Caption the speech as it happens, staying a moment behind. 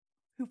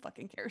who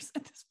fucking cares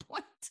at this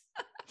point?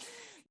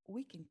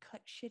 We can cut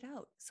shit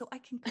out. So I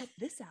can cut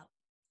this out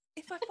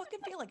if I fucking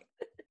feel like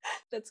it.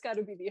 That's got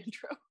to be the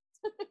intro.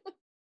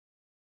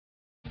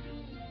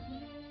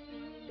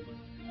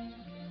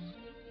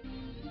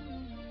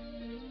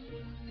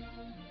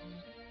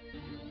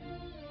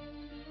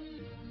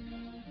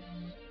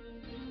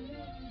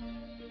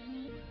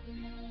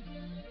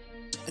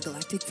 A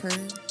galactic fur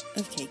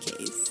of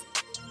KKs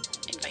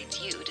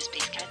invites you to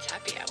Space Cats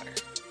Happy Hour.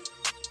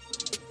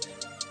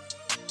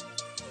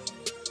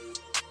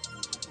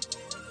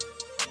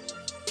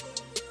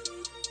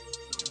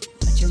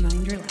 Let your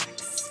mind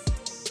relax.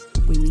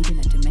 We meet in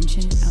a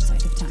dimension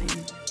outside of time,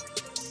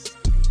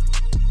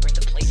 where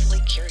the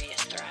playfully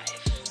curious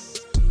thrive.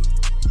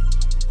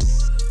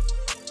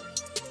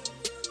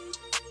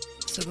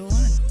 So go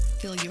on,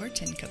 fill your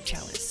tin cup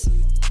chalice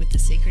with the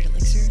sacred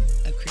elixir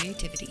of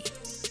creativity.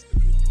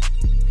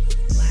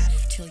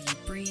 Laugh till you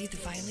breathe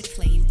violet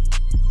flame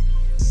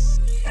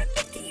at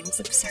the theme's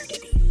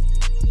absurdity.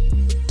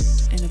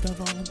 And above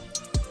all,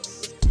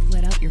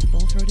 let out your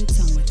full-throated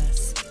song with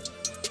us.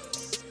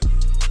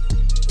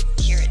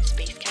 Here at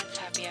Space Cats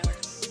Happy Hour,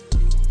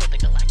 with the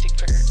galactic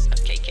fur of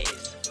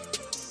KKs.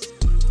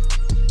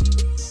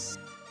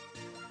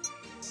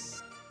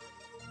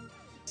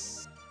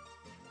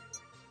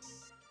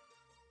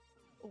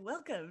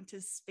 Welcome to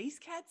Space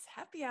Cats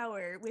Happy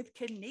Hour with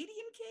Canadian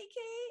KK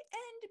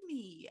and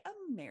me,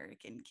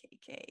 American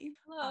KK.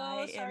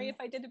 Hello, sorry if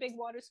I did a big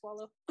water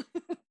swallow.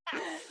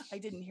 I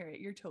didn't hear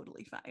it. You're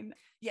totally fine.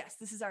 Yes,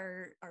 this is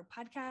our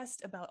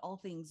podcast about all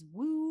things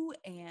woo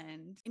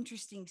and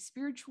interesting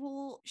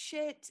spiritual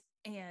shit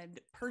and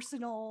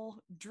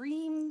personal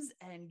dreams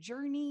and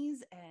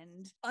journeys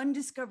and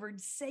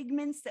undiscovered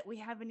segments that we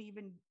haven't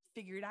even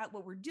figured out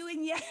what we're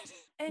doing yet.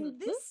 And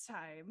this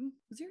time,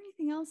 is there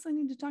anything else I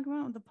need to talk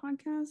about with the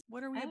podcast?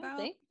 What are we about?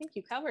 I think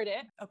you covered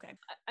it. Okay.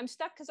 I'm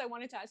stuck because I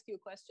wanted to ask you a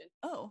question.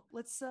 Oh,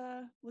 let's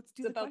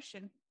do the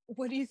question.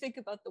 What do you think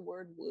about the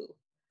word woo?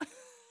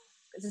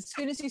 As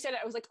soon as you said it,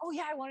 I was like, oh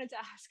yeah, I wanted to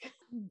ask.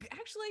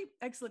 Actually,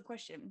 excellent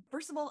question.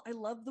 First of all, I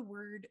love the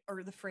word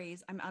or the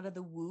phrase, I'm out of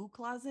the woo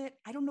closet.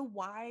 I don't know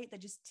why, that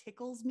just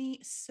tickles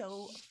me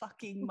so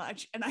fucking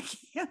much. And I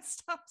can't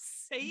stop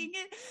saying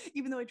it,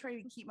 even though I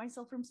try to keep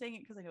myself from saying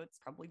it because I know it's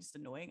probably just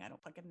annoying. I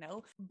don't fucking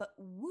know. But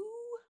woo,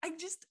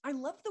 I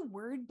love the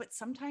word, but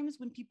sometimes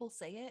when people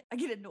say it, I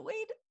get annoyed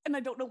and I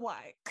don't know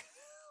why.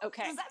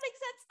 Okay. Does that make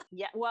sense?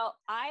 Yeah. Well,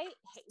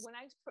 when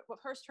I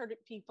first heard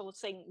people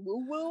saying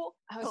woo woo,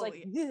 I was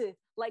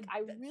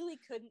I really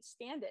couldn't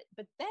stand it.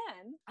 But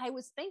then I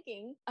was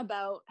thinking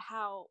about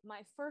how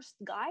my first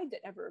guide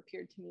that ever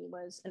appeared to me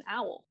was an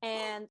owl.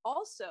 And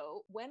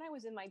also when I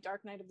was in my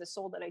dark night of the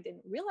soul that I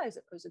didn't realize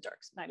it was a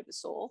dark night of the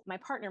soul, my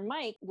partner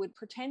Mike would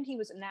pretend he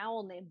was an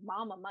owl named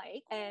Mama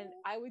Mike. And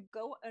I would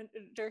go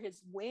under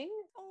his wing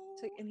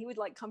and he would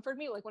like comfort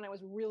me like when I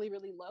was really,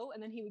 really low.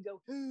 And then he would go,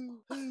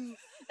 hoo, hoo.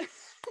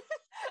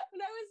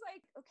 And I was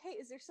like, okay,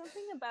 is there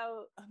something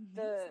about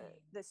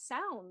the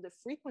sound, the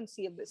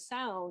frequency of the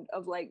sound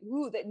of like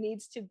woo that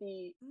needs to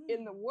be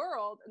in the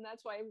world, and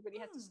that's why everybody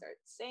has to start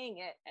saying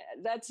it.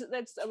 That's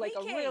KK. Like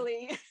a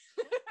really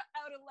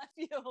out of left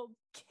field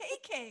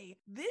KK.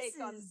 This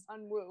is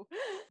on woo,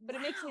 but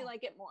it makes me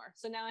like it more.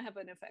 So now I have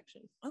an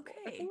affection.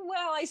 Okay.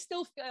 Well, I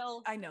still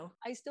feel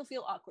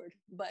awkward,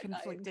 but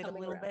conflicted a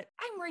little bit.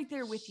 I'm right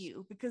there with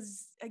you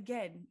because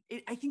again,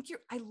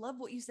 I love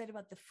what you said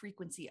about the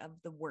frequency of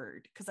the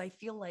word, because I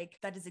feel like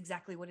that is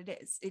exactly what it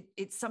is.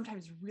 It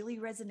sometimes really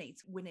resonates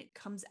when it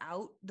comes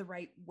out the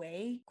right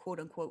way, quote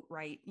unquote,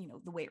 right,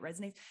 the way it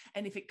resonates.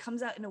 And if it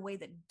comes out in a way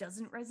that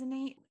doesn't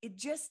resonate, it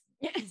just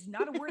is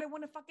not a word I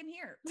want to fucking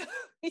hear.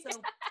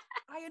 So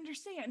I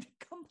understand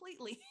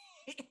completely.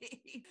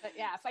 But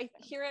yeah, if I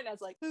hear it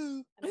as like,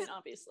 and then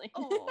obviously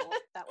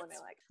that one I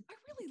like. I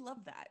really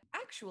love that.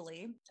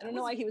 Actually, I don't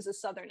know why he was a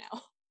Southern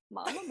owl.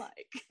 Mama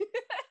Mike.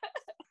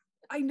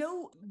 I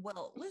know,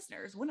 well,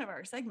 listeners, one of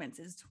our segments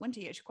is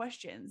 20-ish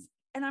questions.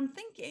 And I'm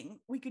thinking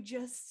we could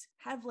just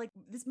have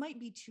this might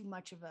be too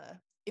much of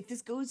if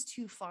this goes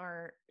too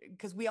far,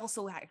 because we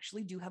also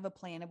actually do have a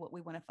plan of what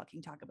we want to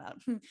fucking talk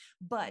about.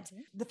 But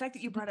the fact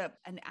that you brought up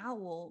an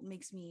owl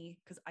makes me,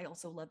 because I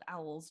also love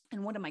owls.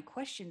 And one of my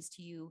questions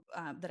to you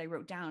that I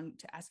wrote down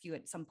to ask you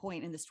at some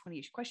point in this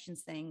 20-ish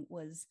questions thing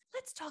was,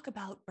 let's talk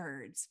about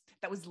birds.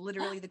 That was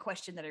literally the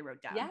question that I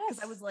wrote down. Because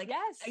I was like,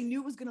 I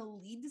knew it was going to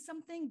lead to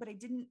something, but I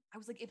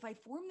was like, if I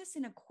form this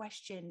in a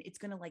question, it's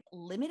going to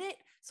limit it.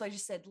 So I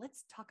just said,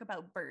 let's talk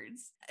about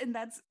birds. And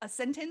that's a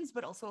sentence,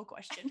 but also a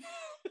question.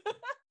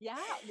 Yeah,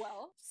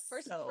 well,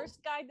 first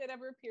guide that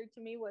ever appeared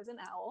to me was an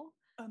owl.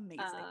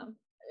 Amazing.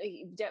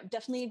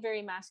 Definitely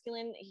very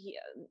masculine.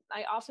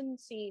 I often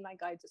see my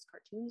guides as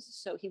cartoons,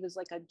 so he was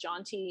like a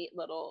jaunty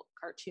little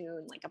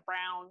cartoon, like a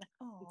brown,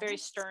 very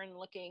stern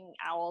looking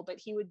owl, but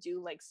he would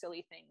do like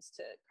silly things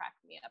to crack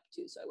me up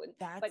too, so I wouldn't.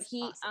 But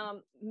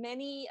awesome.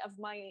 Many of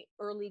my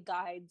early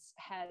guides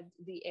had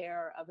the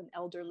air of an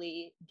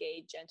elderly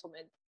gay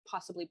gentleman,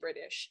 possibly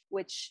British,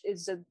 which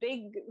is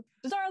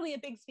bizarrely a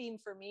big theme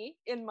for me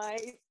in my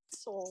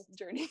soul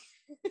journey.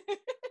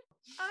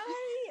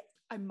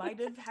 I might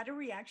have had a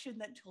reaction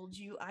that told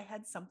you I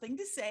had something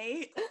to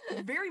say.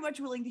 Very much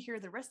willing to hear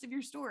the rest of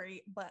your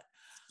story, but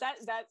that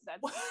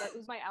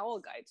was my owl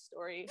guide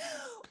story.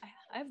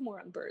 I have more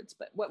on birds,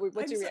 but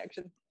what's your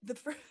reaction?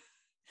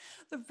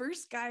 The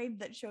first guide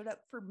that showed up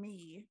for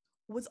me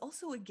was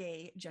also a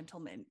gay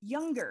gentleman,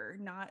 younger,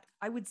 not,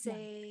 I would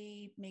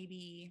say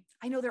maybe,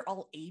 I know they're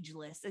all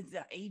ageless.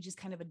 Age is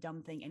kind of a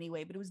dumb thing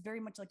anyway, but it was very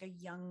much like a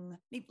young,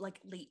 maybe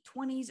like late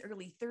 20s,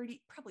 early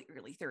 30s, probably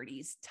early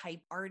 30s type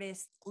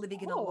artist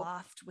living in a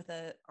loft with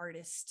a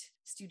artist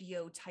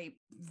studio type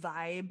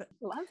vibe.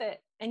 Love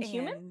it. And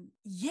human?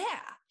 Yeah,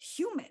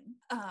 human.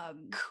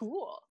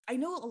 Cool. I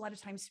know a lot of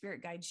times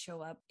spirit guides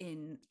show up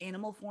in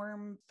animal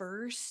form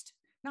first.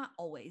 Not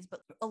always,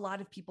 but a lot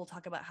of people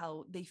talk about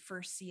how they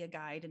first see a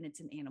guide and it's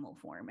in animal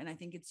form. And I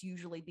think it's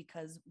usually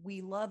because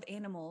we love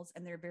animals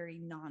and they're very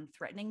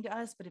non-threatening to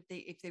us. But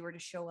if they were to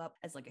show up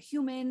as like a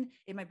human,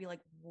 it might be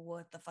like,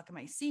 what the fuck am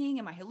I seeing?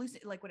 Am I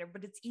hallucinating? Like whatever.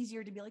 But it's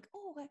easier to be like,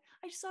 oh,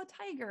 I just saw a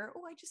tiger.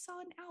 Oh, I just saw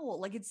an owl.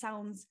 Like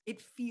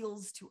it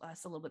feels to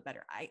us a little bit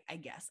better. I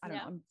guess. I don't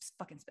know. I'm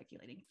fucking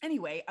speculating.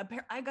 Anyway,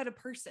 I got a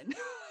person.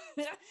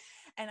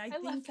 And I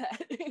think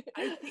that.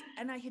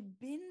 I had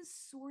been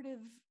sort of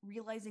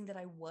realizing that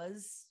I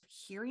was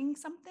hearing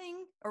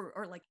something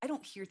or like, I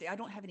don't hear I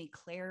don't have any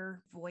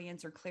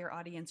clairvoyance or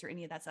clairaudience or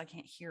any of that. So I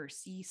can't hear or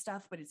see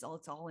stuff, but it's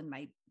all in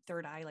my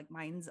third eye, like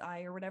mind's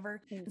eye or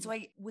whatever. Mm-hmm. And so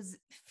I was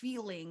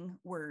feeling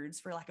words,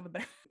 for lack of a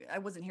better, I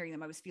wasn't hearing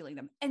them. I was feeling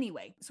them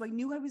anyway. So I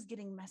knew I was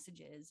getting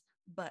messages,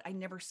 but I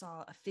never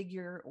saw a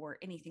figure or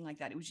anything like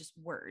that. It was just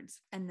words.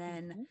 And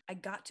then I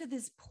got to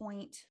this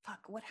point,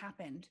 fuck, what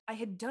happened? I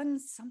had done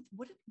something.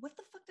 What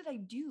the fuck did I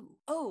do?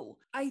 Oh,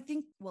 I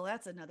think, well,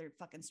 that's another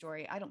fucking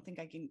story. I don't think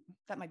I can,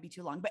 that might be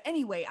too long. But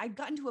anyway, I'd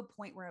gotten to a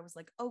point where I was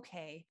like,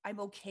 okay, I'm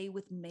okay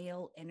with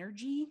male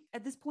energy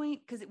at this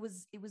point. Cause it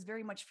was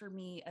very much for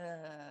me,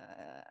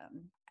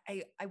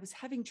 I was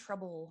having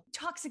trouble.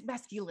 Toxic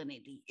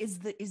masculinity is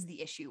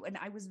the issue. And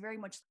I was very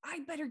much, I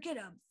better get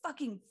a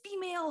fucking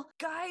female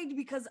guide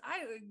because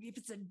if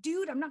it's a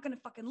dude, I'm not going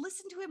to fucking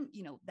listen to him,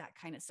 that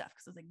kind of stuff.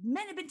 Cause I was like,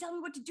 men have been telling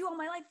me what to do all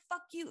my life.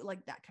 Fuck you.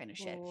 Like that kind of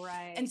shit.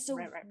 Right. And so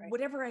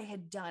whatever I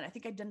had done, I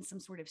think I'd done some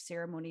sort of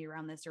ceremony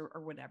around this or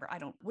whatever.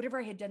 Whatever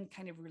I had done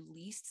kind of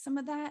released some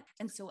of that.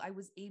 And so I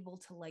was able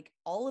to, like,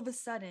 all of a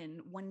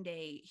sudden one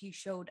day he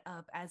showed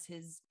up as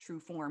his true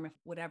form,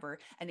 whatever.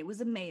 And it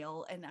was a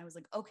male. And I was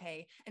like,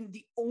 okay. And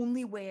the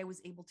only way I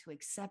was able to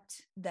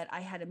accept that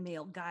I had a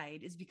male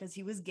guide is because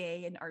he was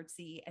gay and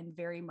artsy and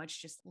very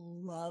much just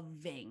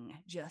loving.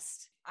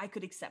 I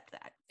could accept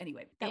that.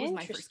 Anyway, that was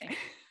my first guide.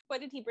 What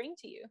did he bring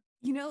to you?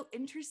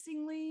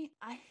 Interestingly,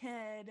 I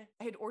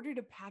had ordered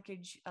a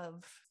package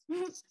of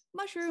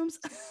mushrooms.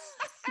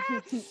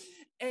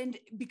 And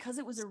because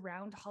it was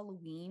around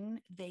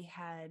Halloween, they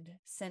had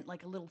sent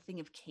like a little thing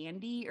of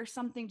candy or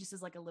something, just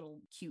as like a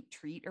little cute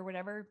treat or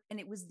whatever. And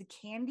it was the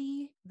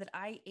candy that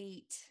I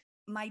ate.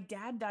 My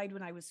dad died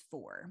when I was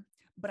 4,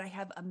 but I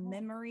have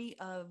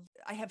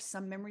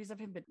some memories of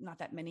him, but not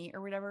that many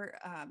or whatever.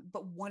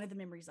 But one of the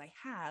memories I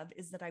have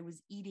is that I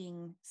was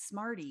eating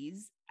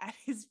Smarties at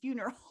his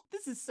funeral.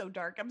 This is so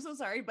dark. I'm so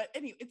sorry. But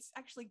anyway, it's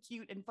actually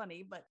cute and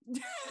funny. But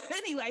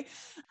anyway,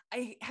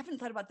 I haven't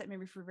thought about that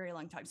memory for a very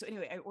long time. So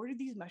anyway, I ordered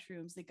these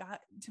mushrooms. They got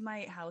to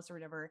my house or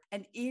whatever.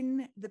 And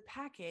in the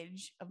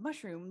package of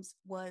mushrooms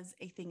was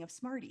a thing of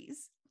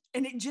Smarties.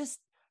 And it just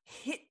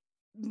hit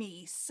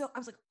me. So I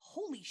was like,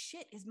 holy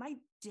shit, is my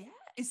dad?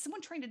 Is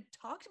someone trying to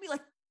talk to me?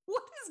 Like,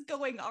 what is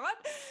going on?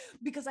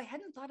 Because I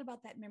hadn't thought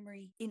about that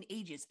memory in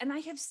ages. And I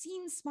have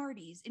seen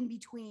Smarties in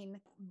between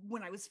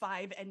when I was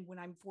 5 and when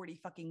I'm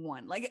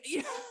 41. Like,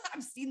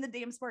 I've seen the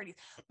damn Smarties.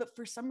 But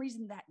for some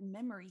reason, that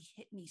memory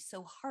hit me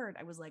so hard.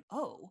 I was like,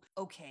 oh,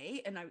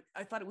 okay. And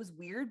I thought it was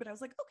weird, but I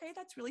was like, okay,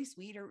 that's really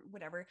sweet or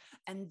whatever.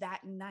 And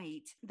that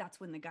night, that's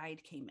when the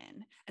guide came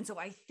in. And so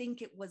I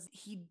think it was,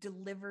 he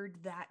delivered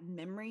that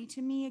memory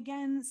to me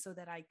again so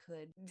that I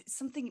could,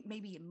 something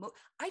maybe,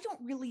 I don't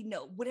really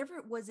know. Whatever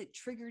it was, it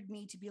triggered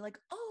me to be like,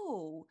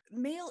 oh,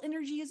 male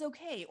energy is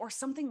okay, or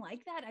something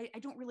like that. I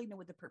don't really know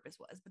what the purpose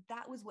was, but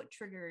that was what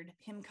triggered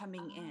him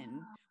coming in,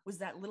 was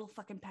that little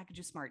fucking package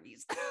of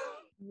Smarties.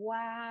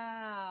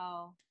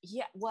 Wow.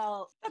 Yeah.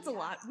 Well, that's a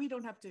lot. We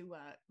don't have to.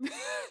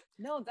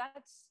 No,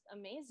 that's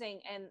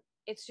amazing. And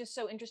it's just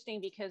so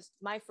interesting because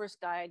my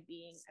first guide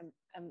being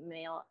a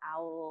male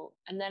owl,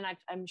 and then I've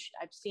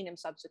seen him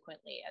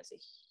subsequently as a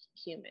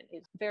human,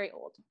 is very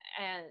old.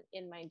 And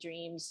in my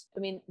dreams,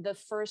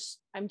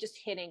 I'm just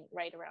hitting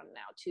right around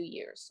now 2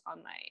 years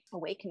on my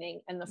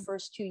awakening. And the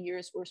first 2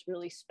 years were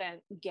really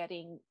spent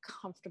getting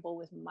comfortable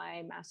with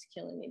my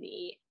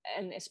masculinity.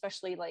 And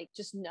especially like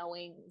just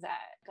knowing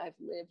that I've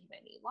lived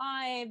many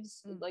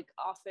lives, like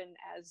often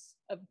as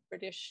a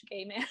British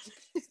gay man,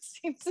 it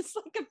seems it's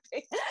like a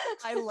big,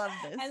 I love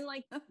this. And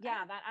like,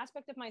 yeah, that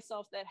aspect of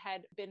myself that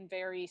had been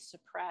very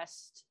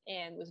suppressed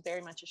and was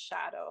very much a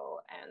shadow.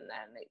 And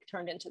then it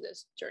turned into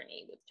this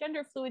journey with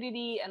gender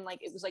fluidity, and like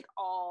it was like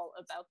all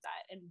about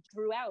that. And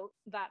throughout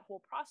that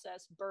whole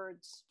process,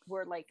 birds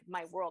were like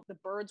my world. The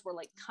birds were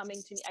like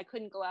coming to me. I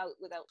couldn't go out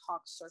without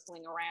hawks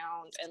circling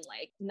around, and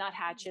like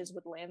nuthatches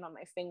would land on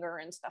my finger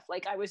and stuff.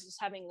 Like I was just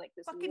having like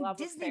this fucking love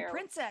Disney affair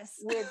princess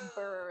with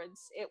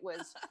birds. It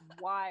was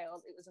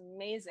wild. It was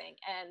amazing.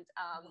 And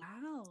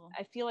wow,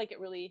 I feel like it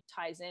really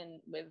ties in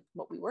with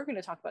what we were going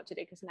to talk about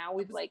today, because now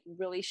we've like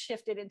really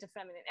shifted into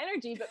feminine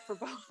energy. But for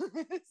both,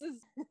 this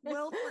is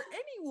well, for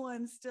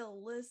anyone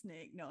still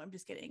listening, no, I'm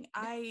just kidding.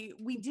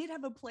 We did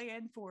have a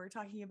plan for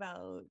talking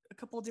about a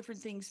couple of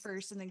different things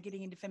first and then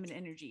getting into feminine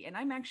energy. And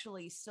I'm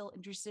actually still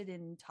interested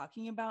in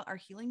talking about our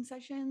healing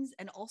sessions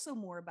and also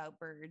more about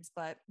birds.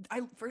 But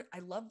I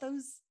love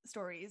those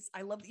stories.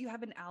 I love that you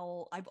have an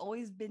owl. I've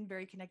always been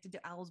very connected to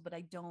owls, but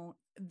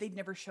they've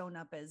never shown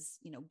up as,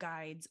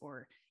 guides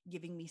or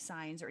giving me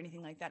signs or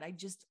anything like that. I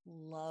just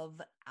love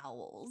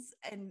owls,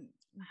 and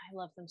I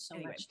love them so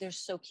much. They're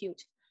so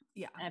cute.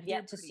 Yeah, and I've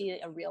yet to see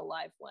a real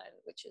live one,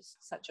 which is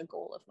such a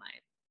goal of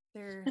mine.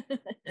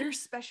 They're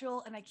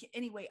special. And I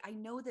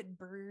know that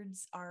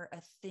birds are a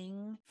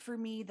thing for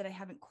me that I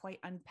haven't quite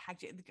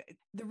unpacked it.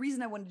 The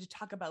reason I wanted to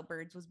talk about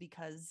birds was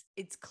because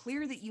it's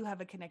clear that you have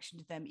a connection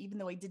to them, even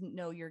though I didn't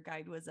know your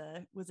guide was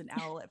an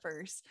owl at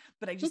first.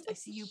 But I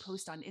see you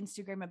post on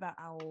Instagram about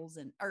owls.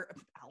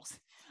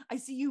 I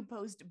see you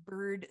post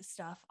bird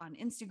stuff on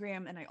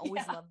Instagram, and I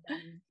always love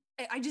them.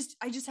 I just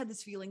had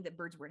this feeling that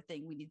birds were a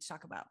thing we need to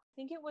talk about. I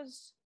think it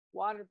was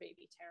Water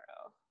Baby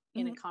Tarot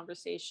in a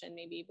conversation,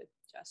 maybe with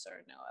Jess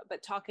or Noah,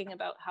 but talking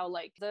about how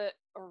like the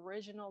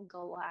original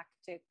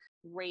galactic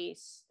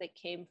race that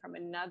came from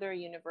another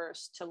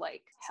universe to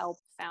like help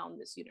found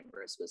this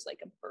universe was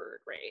like a bird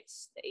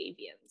race, the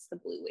avians, the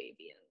blue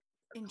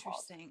avians.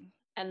 Interesting.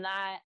 And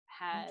that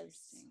has,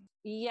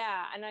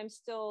 and I'm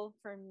still,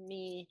 for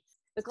me,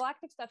 the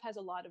galactic stuff has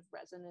a lot of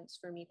resonance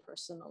for me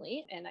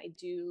personally, and I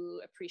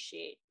do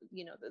appreciate,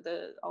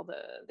 all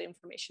the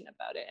information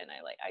about it, and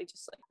I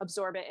just like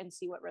absorb it and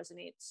see what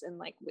resonates and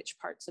like which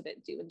parts of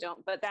it do and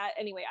don't. But that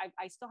anyway,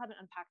 I still haven't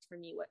unpacked for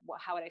me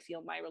how would I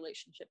feel my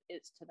relationship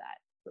is to that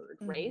bird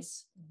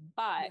race,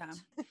 but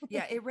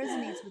yeah, it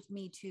resonates with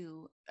me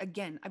too.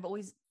 Again, I've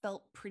always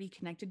felt pretty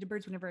connected to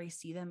birds. Whenever I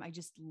see them, I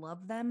just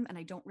love them, and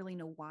I don't really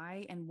know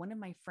why. And one of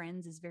my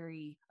friends is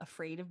very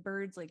afraid of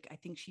birds. Like, I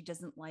think she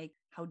doesn't like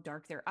how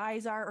dark their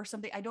eyes are or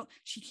something.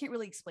 She can't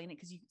really explain it,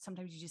 because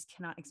sometimes you just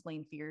cannot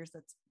explain fears.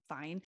 That's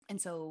fine. And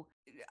so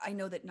I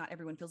know that not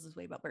everyone feels this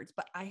way about birds,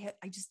 but I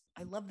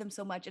love them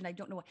so much. And I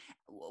don't know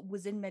what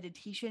was in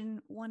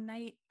meditation one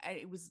night.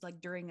 It was like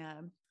during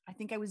I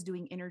think I was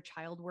doing inner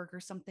child work or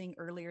something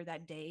earlier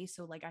that day.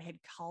 So like I had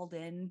called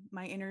in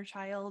my inner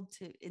child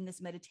in this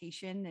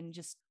meditation, and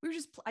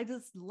I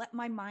just let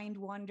my mind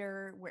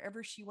wander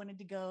wherever she wanted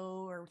to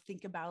go or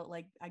think about.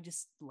 Like, I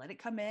just let it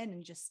come in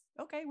and just,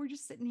 okay, we're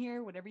just sitting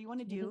here, whatever you want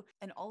to do.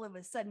 And all of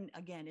a sudden,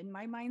 again, in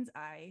my mind's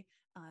eye,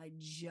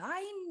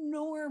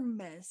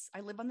 ginormous.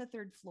 I live on the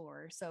 3rd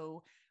floor.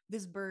 So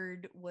this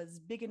bird was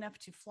big enough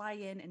to fly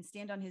in and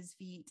stand on his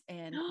feet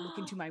and look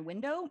into my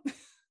window.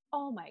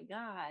 Oh my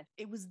God.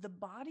 It was the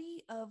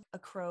body of a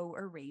crow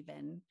or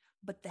raven,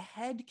 but the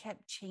head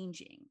kept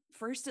changing.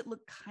 First, it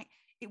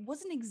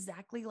wasn't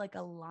exactly like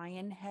a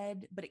lion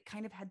head, but it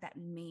kind of had that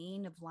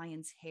mane of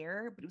lion's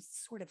hair, but it was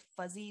sort of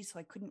fuzzy, so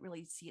I couldn't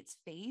really see its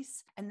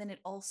face. And then it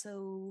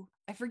also,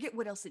 I forget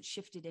what else it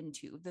shifted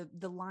into.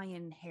 The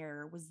lion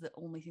hair was the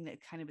only thing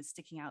that kind of is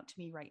sticking out to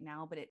me right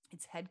now, but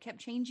its head kept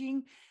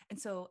changing. And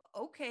so,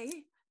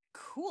 okay,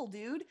 cool,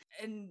 dude.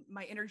 And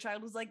my inner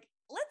child was like,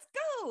 let's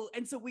go.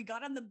 And so we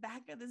got on the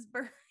back of this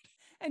bird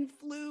and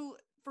flew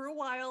for a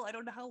while. I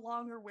don't know how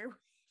long or where we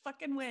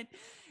fucking went.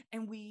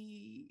 And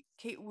we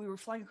were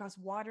flying across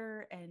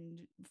water and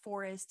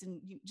forest and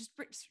just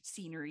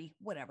scenery,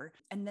 whatever.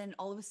 And then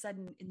all of a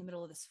sudden, in the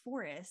middle of this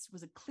forest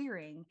was a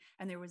clearing,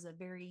 and there was a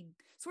very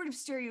sort of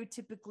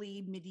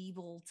stereotypically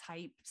medieval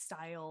type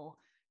style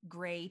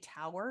gray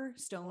tower,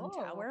 stone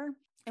tower.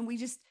 And we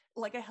just,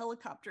 like a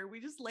helicopter,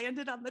 we just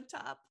landed on the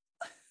top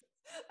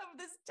of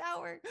this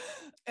tower.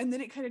 And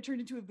then it kind of turned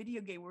into a video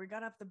game where we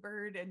got off the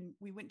bird and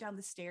we went down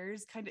the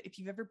stairs. Kind of, if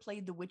you've ever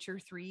played The Witcher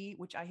 3,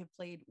 which I have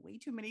played way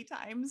too many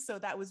times, so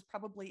that was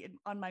probably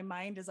on my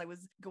mind as I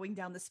was going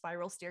down the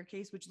spiral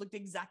staircase, which looked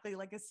exactly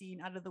like a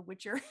scene out of The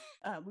Witcher.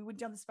 We went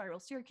down the spiral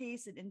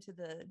staircase and into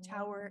the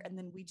tower, and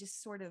then we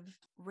just sort of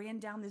ran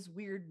down this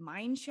weird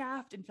mine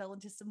shaft and fell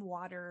into some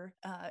water,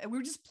 and we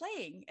were just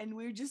playing and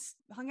we just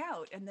hung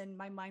out. And then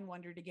my mind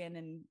wandered again,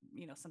 and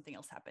something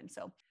else happened.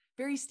 So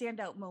very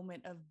standout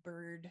moment of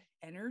bird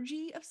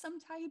energy of some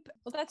type.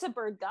 Well, that's a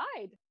bird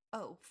guide.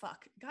 Oh,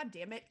 fuck. God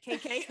damn it,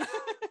 KK.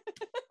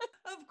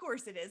 Of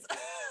course it is.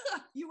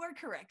 You are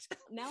correct.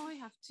 Now I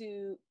have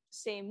to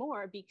say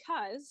more,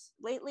 because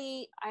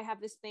lately I have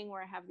this thing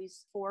where I have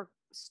these 4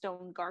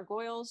 stone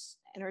gargoyles,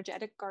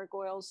 energetic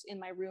gargoyles, in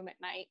my room at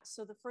night.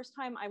 So the first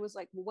time I was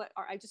like,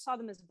 I just saw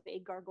them as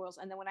vague gargoyles.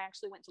 And then when I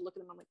actually went to look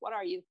at them, I'm like, what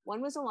are you?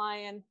 One was a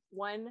lion,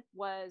 one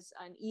was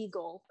an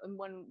eagle, and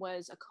one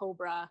was a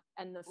cobra,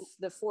 and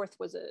the 4th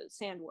was a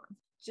sandworm.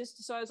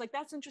 just so I was like,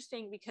 that's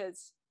interesting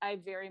because I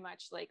very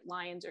much like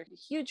lions are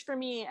huge for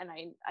me. And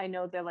I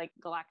know they're like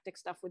galactic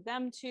stuff with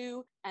them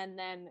too. And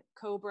then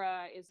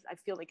Cobra is, I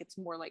feel like it's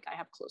more like I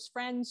have close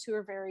friends who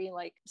are very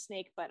like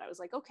snake, but I was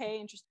like, okay,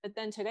 interesting. But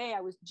then today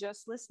I was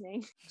just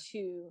listening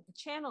to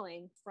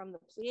channeling from the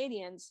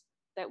Pleiadians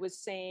that was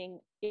saying,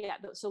 yeah,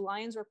 so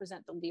lions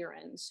represent the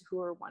Lyrans, who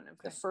are one of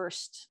the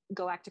first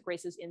galactic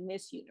races in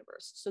this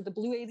universe. So the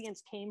Blue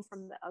Aliens came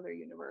from the other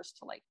universe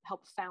to like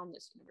help found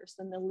this universe.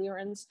 Then the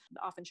Lyrans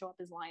often show up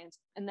as lions.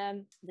 And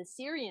then the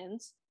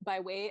Sirians, by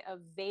way of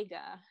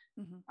Vega,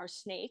 are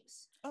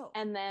snakes. Oh.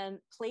 And then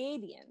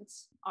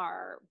Pleiadians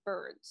are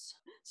birds.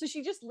 So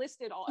she just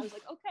listed all. I was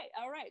like, okay,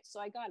 all right. So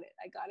I got it.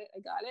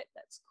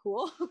 That's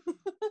cool.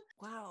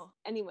 Wow.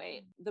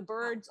 Anyway, the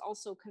birds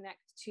also connect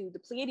to the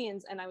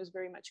Pleiadians. And I was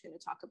very much going to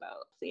talk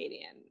about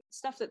Pleiadian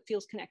stuff that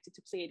feels connected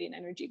to Pleiadian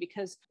energy,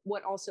 because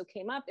what also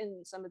came up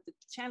in some of the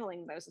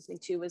channeling that I was listening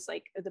to was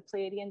like the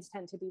Pleiadians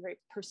tend to be very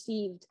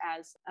perceived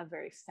as a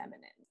very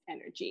feminine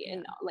energy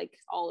in like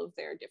all of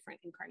their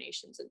different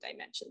incarnations and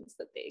dimensions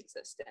that they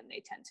exist in.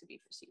 They tend to be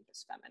perceived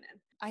as feminine.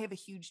 I have a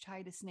huge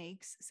tie to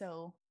snakes,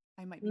 so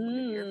I might be one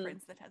of your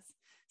friends that has,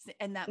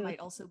 and that might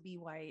also be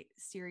why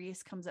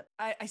Sirius comes up.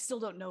 I still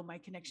don't know my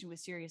connection with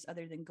Sirius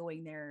other than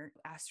going there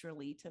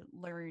astrally to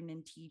learn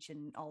and teach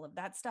and all of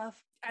that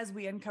stuff. As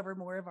we uncover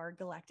more of our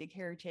galactic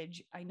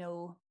heritage, I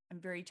know I'm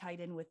very tied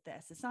in with the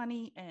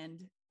Essassani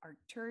and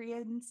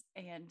Arcturians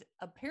and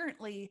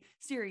apparently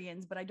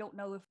Syrians, but I don't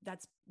know if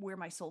that's where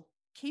my soul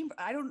came from.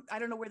 I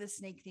don't know where the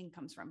snake thing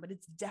comes from, but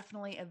it's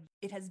definitely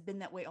it has been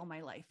that way all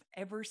my life.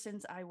 Ever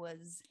since I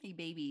was a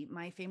baby,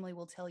 my family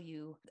will tell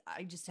you,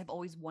 I just have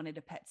always wanted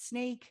a pet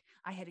snake.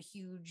 I had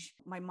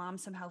my mom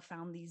somehow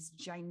found these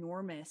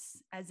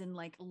ginormous, as in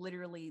like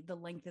literally the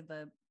length of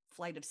a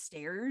flight of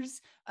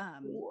stairs.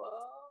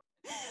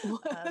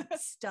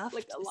 Stuffed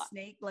like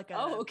snake, like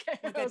a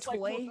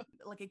toy,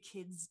 like a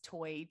kid's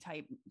toy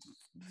type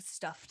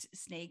stuffed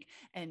snake,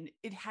 and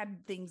it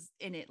had things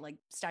in it like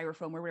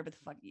styrofoam or whatever the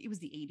fuck. It was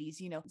the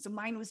 80s, so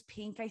mine was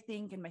pink, I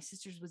think, and my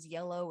sister's was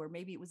yellow, or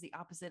maybe it was the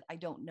opposite, I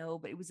don't know,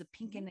 but it was a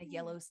pink and a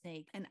yellow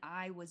snake, and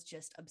I was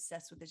just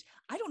obsessed with it.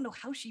 I don't know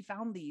how she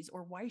found these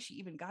or why she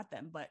even got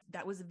them, but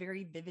that was a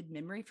very vivid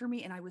memory for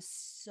me, and I was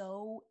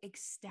so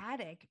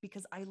ecstatic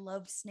because I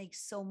love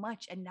snakes so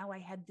much, and now I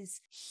had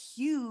this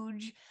huge,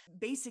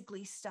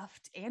 basically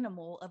stuffed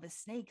animal of a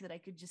snake that I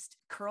could just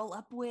curl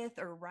up with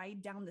or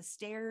ride down the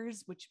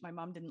stairs, which my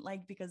mom didn't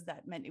like because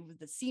that meant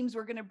the seams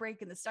were going to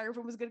break and the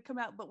styrofoam was going to come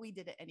out, but we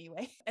did it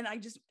anyway. And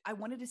I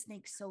wanted a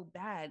snake so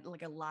bad,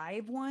 like a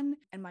live one.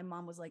 And my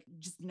mom was like,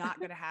 just not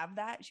going to have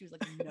that. She was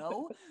like,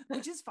 no,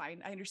 which is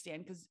fine. I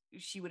understand, because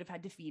she would have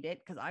had to feed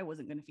it because I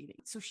wasn't going to feed it.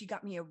 So she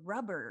got me a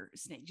rubber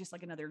snake, just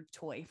like another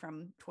toy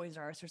from Toys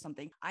R Us or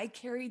something. I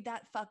carried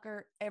that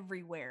fucker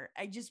everywhere.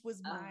 I just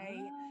was my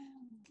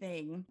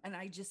thing. And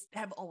I just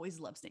have always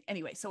loved snake.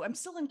 Anyway, so I'm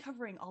still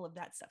uncovering all of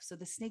that stuff. So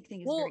the snake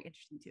thing is very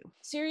interesting too.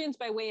 Syrians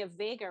by way of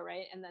Vega,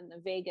 right? And then the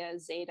Vega,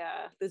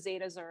 Zeta. The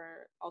Zetas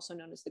are also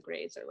known as the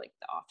Greys, are like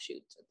the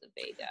offshoots of the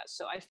Vega.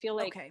 So I feel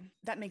like okay,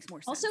 that makes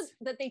more sense. Also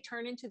that they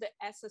turn into the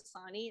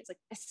Essassani. It's like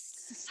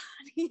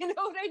Essassani, you know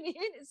what I mean?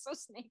 It's so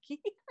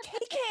snaky.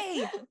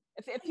 KK.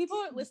 If people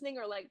are listening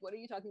are like, what are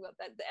you talking about?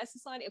 That the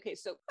Essassani. Okay,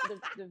 so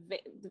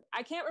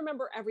I can't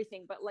remember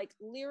everything, but like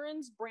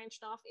Lyrans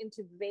branched off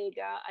into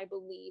Vega, I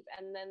believe,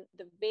 and then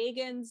the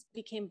Vegans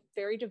became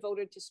very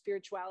devoted to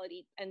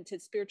spirituality and to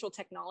spiritual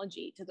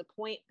technology, to the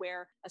point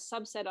where a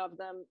subset of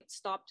them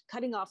stopped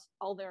cutting off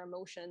all their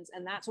emotions,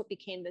 and that's what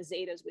became the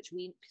Zetas, which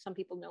some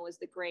people know as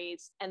the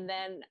Greys. And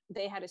then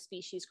they had a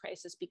species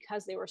crisis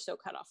because they were so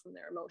cut off from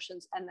their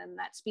emotions, and then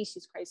that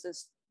species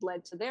crisis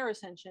led to their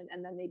ascension,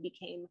 and then they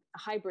became a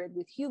hybrid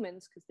with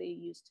humans because they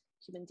used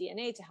human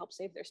DNA to help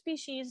save their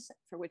species,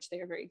 for which they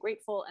are very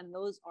grateful. And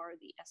those are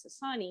the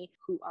Essassani,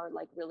 who are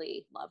like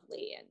really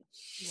lovely and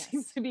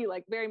seem to be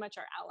like very much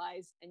our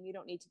allies. And you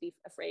don't need to be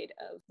afraid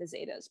of the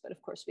Zetas. But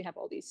of course, we have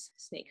all these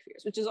snake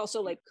fears, which is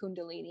also like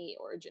Kundalini,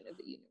 origin of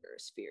the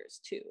universe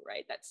fears too,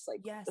 right? That's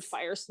like the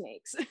fire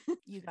snakes.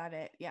 You got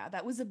it. Yeah,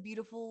 that was a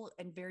beautiful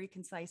and very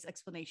concise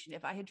explanation.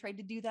 If I had tried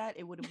to do that,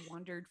 it would have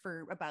wandered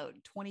for about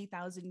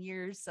 20,000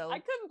 years. So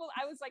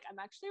I was like, I'm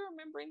actually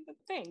remembering the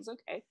things.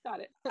 Okay, got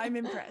it. I'm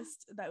impressed.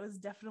 That was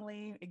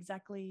definitely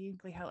exactly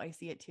how I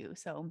see it too.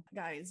 So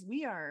guys,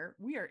 we are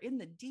in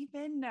the deep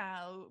end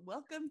now.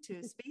 Welcome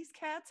to Space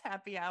Cats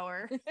Happy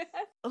Hour.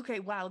 Okay,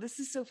 wow, this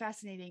is so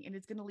fascinating, and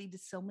it's going to lead to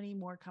so many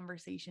more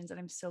conversations, and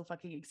I'm so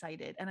fucking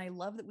excited. And I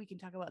love that we can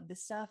talk about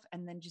this stuff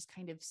and then just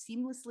kind of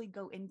seamlessly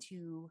go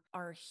into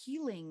our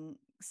healing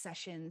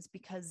sessions,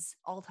 because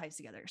all ties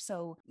together.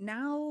 So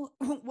now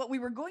what we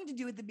were going to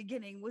do at the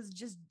beginning was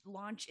just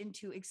launch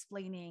into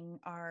explaining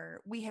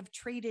we have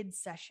traded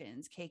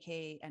sessions,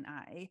 KK and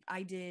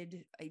I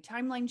did a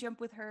timeline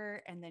jump with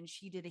her, and then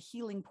she did a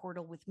healing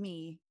portal with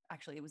me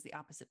actually it was the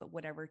opposite, but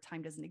whatever,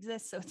 time doesn't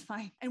exist, so it's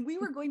fine. And we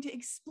were going to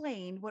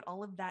explain what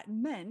all of that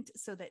meant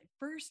so that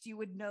first you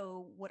would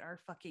know what our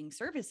fucking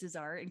services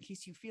are in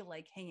case you feel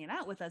like hanging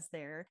out with us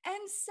there.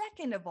 And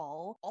second of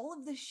all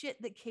of the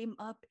shit that came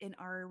up in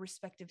our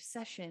respective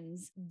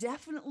sessions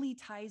definitely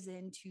ties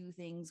into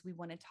things we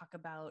want to talk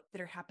about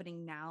that are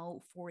happening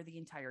now for the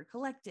entire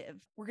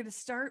collective. We're going to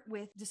start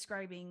with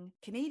describing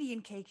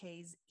Canadian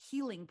KK's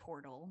healing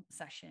portal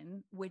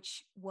session,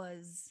 which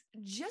was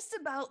just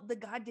about the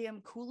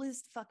goddamn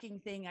coolest fucking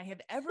thing I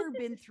have ever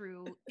been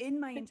through in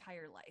my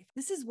entire life.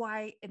 This is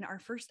why in our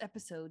first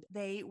episode,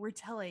 they were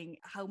telling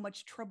how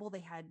much trouble they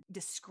had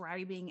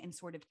describing and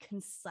sort of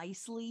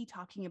concisely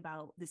talking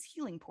about this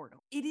healing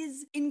portal. It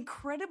is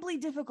incredibly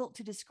difficult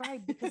to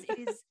describe because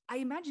it is, I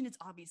imagine it's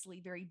obviously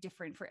very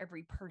different for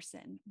every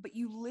person, but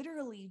you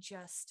literally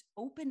just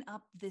open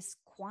up this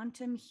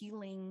quantum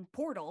healing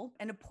portal,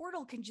 and a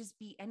portal can just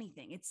be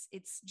anything.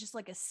 It's just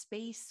like a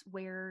space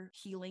where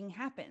healing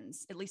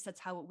happens. At least that's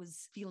how it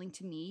was feeling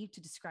to me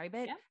to describe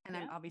it. And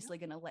I'm obviously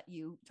going to let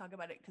you talk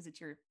about it because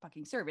it's your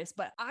fucking service,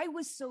 but I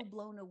was so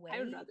blown away. I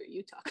would rather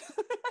you talk.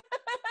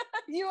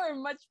 You are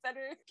much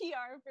better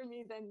PR for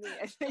me than me,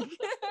 I think.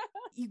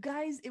 You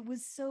guys, it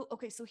was so,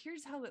 okay, so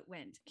here's how it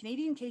went.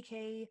 Canadian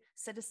KK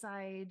set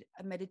aside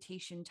a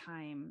meditation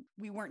time.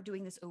 We weren't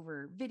doing this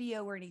over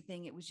video or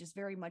anything. It was just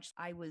very much,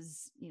 I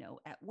was,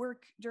 at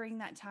work during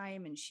that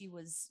time, and she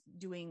was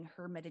doing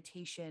her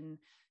meditation,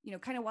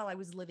 kind of while I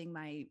was living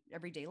my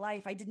everyday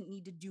life. I didn't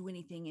need to do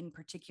anything in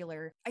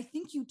particular. I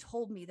think you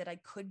told me that I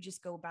could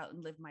just go about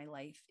and live my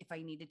life if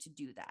I needed to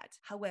do that.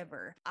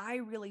 However, I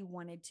really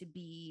wanted to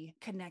be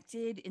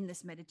connected in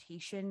this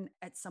meditation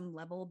at some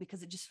level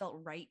because it just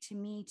felt right to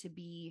me to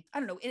be, I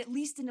don't know, at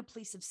least in a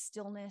place of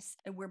stillness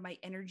and where my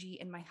energy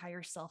and my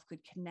higher self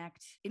could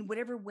connect in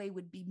whatever way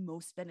would be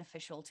most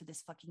beneficial to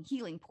this fucking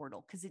healing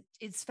portal. Because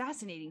it's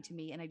fascinating to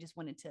me. And I just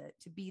wanted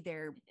to be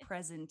there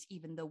present,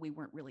 even though we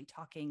weren't really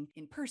talking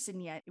in person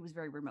yet. It was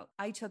very remote.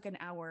 I took an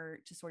hour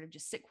to sort of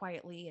just sit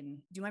quietly and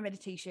do my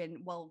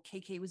meditation while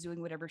KK was doing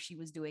whatever she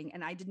was doing.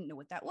 And I didn't know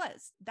what that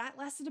was. That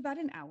lasted about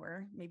an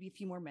hour, maybe a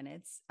few more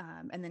minutes.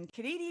 And then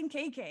Canadian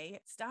KK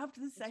stopped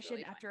the session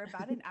really after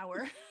about an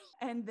hour.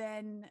 And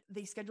then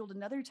they scheduled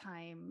another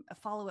time, a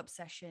follow-up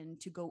session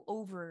to go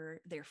over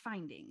their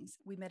findings.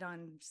 We met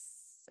on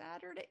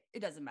Saturday.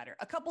 It doesn't matter.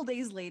 A couple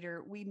days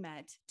later, we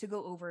met to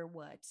go over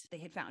what they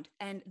had found.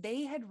 And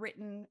they had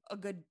written a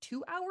good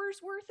 2 hours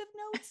worth of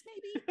notes,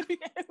 maybe.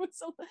 It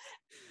was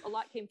a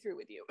lot came through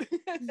with you.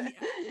 Yeah,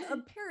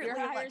 apparently your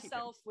higher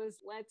self was,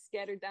 let's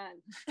get her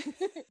done.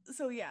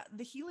 So yeah,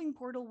 the healing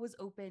portal was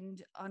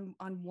opened on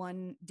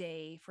one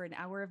day for an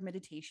hour of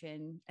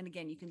meditation. And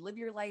again, you can live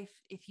your life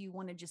if you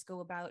want to just go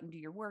about and do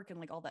your work and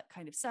like all that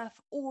kind of stuff,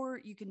 or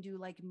you can do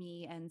like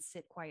me and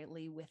sit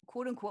quietly with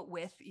quote unquote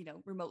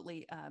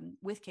remotely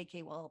with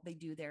KK while they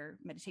do their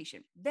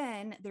meditation.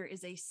 Then there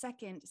is a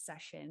second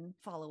session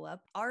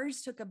follow-up.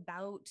 Ours took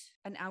about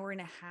an hour and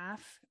a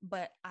half,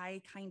 but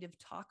I kind of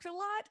talked a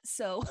lot.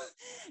 So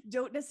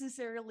don't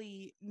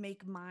necessarily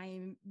make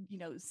mine,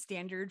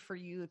 standard for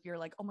you if you're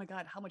like, oh my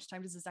God, how much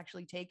time does this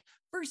actually take?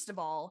 First of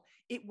all,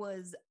 it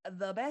was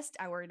the best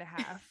hour and a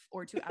half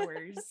or 2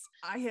 hours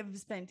I have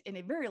spent in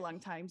a very long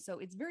time. So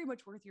it's very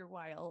much worth your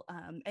while.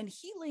 And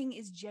healing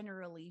is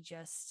generally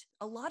just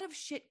a lot of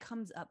shit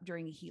comes up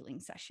during a healing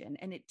session.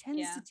 And it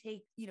tends to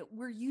take,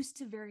 we're used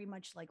to very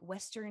much like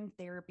Western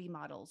therapy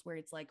models where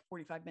it's like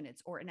 45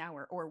 minutes or an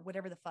hour or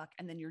whatever the fuck.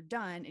 And then you're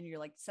done and you're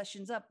like,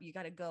 session's up, you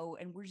got to go.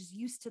 And we're just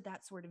used to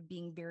that sort of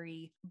being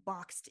very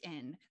boxed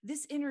in.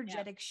 This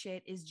energetic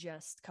shit is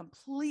just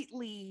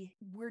completely,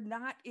 we're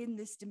not in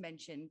this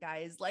dimension,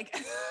 guys. Like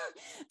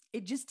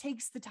it just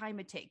takes the time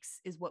it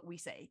takes is what we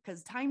say,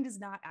 because time does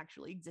not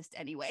actually exist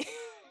anyway.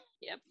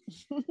 Yep.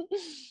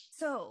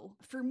 So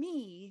for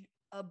me,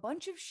 a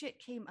bunch of shit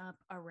came up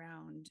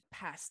around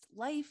past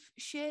life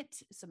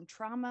shit, some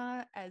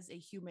trauma as a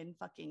human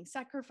fucking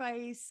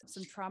sacrifice,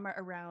 some trauma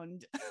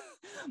around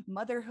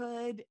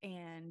motherhood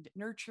and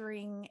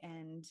nurturing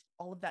and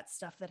all of that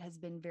stuff that has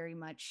been very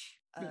much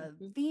a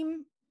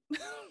theme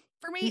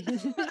for me.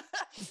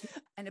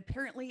 And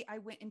apparently I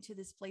went into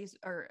this place,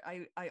 or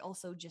I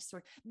also just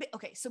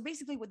okay. So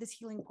basically what this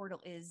healing portal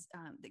is,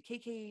 that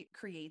KK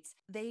creates,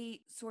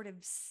 they sort of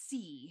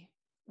see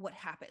what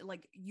happened.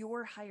 Like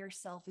your higher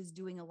self is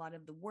doing a lot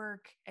of the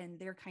work and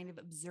they're kind of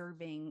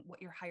observing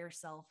what your higher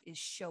self is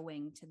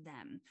showing to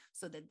them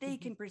so that they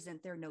can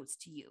present their notes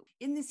to you.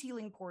 In this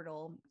healing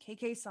portal,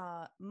 KK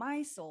saw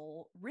my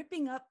soul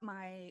ripping up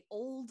my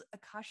old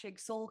Akashic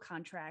soul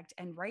contract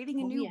and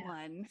writing a new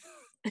one.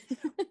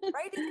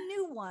 Writing a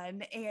new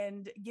one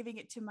and giving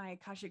it to my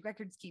Akashic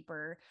records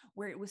keeper,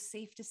 where it was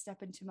safe to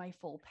step into my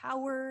full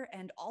power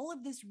and all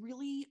of this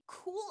really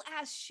cool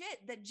ass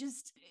shit that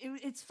just,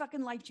 it's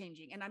fucking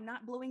life-changing. And I'm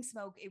not blowing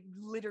smoke. It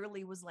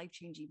literally was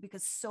life-changing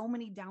because so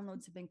many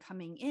downloads have been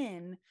coming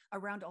in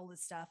around all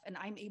this stuff. And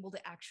I'm able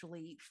to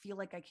actually feel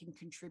like I can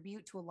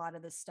contribute to a lot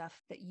of the stuff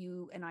that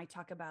you and I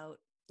talk about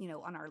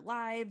on our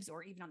lives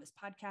or even on this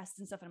podcast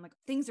and stuff. And I'm like,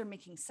 things are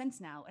making sense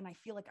now. And I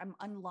feel like I'm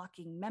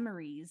unlocking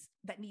memories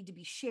that need to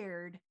be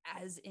shared,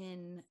 as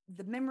in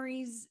the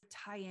memories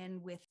tie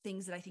in with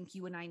things that I think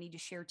you and I need to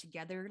share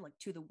together, like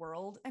to the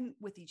world and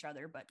with each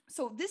other. But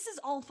so this is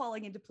all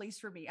falling into place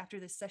for me after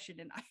this session.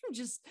 And I'm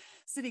just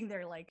sitting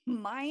there like,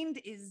 mind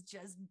is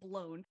just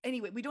blown.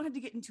 Anyway, we don't have to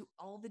get into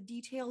all the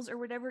details or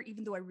whatever,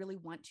 even though I really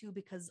want to,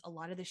 because a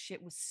lot of this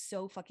shit was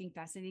so fucking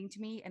fascinating to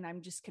me. And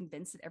I'm just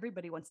convinced that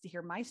everybody wants to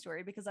hear my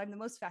story because I'm the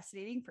most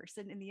fascinating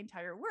person in the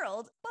entire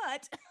world.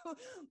 But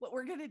what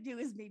we're going to do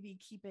is maybe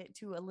keep it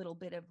to a little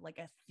bit of like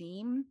a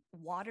theme.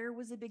 Water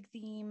was a big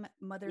theme.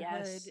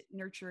 Motherhood,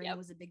 nurturing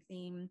was a big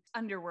theme.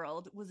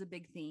 Underworld was a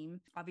big theme.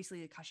 Obviously,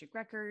 the Akashic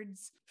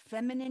Records,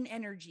 feminine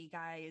energy,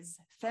 guys,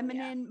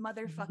 feminine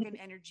motherfucking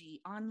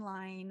energy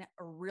online,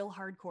 real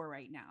hardcore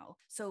right now.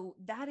 So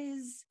that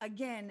is,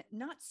 again,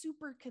 not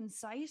super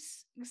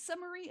concise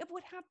summary of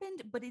what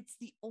happened, but it's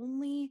the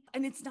only,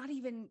 and it's not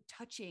even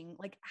touching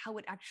like how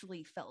it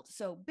actually felt.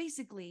 So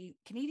basically,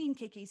 Canadian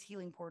KK's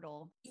healing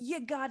portal,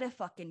 you gotta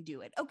fucking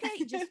do it.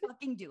 Okay, just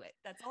fucking do it.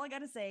 That's all I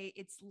gotta say.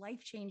 It's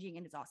life-changing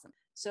and it's awesome.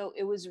 So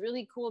it was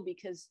really cool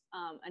because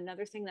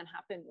another thing that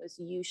happened was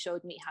you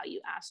showed me how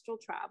you astral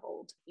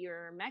traveled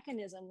your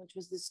mechanism, which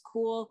was this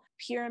cool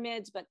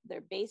pyramids, but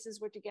their bases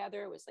were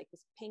together. It was like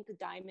this pink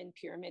diamond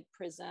pyramid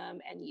prism,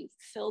 and you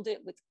filled it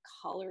with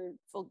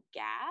colorful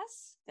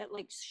gas that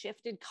like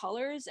shifted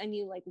colors, and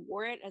you like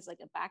wore it as like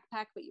a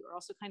backpack, but you were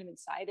also kind of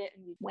inside it,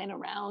 and you went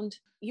around.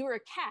 You were a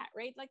cat,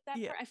 right? Like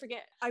that part? I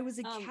forget. I was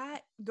a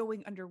cat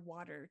going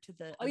underwater to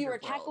the you were a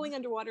cat going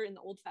underwater in the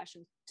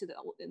old-fashioned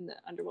in the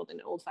underworld in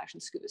an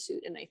old-fashioned scuba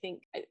suit. And I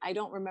think I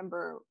don't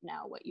remember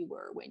now what you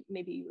were, when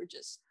maybe you were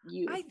just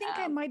you. I think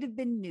I might have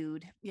been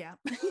nude. Yeah.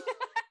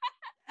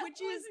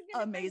 Which is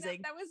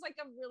amazing. That was like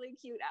a really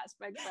cute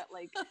aspect, but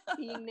like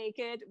being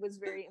naked was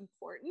very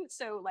important.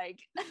 So like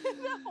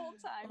the whole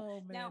time.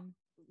 Oh, man. Now,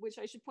 which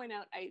I should point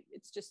out,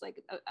 it's just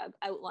like an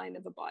outline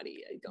of a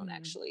body. I don't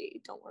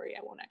don't worry,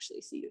 I won't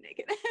actually see you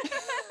naked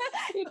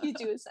if you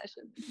do a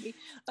session with me.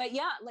 But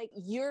yeah, like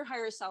your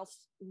higher self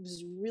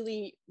was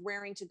really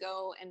raring to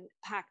go and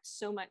packed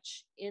so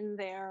much in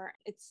there.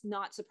 It's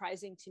not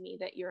surprising to me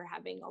that you're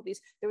having all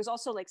these. There was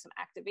also like some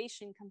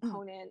activation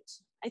component.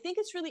 I think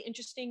it's really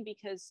interesting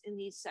because in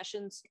these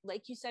sessions,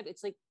 like you said,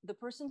 it's like the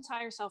person's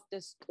higher self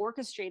just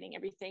orchestrating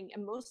everything.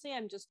 And mostly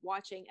I'm just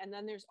watching. And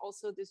then there's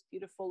also this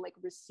beautiful like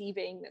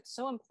receiving that's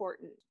so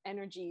important,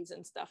 energies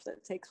and stuff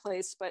that take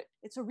place. But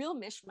it's a real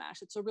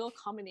mishmash. It's a real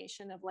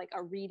combination of like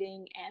a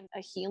reading and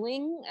a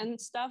healing and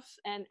stuff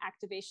and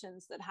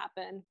activations that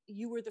happen.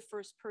 You were the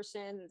first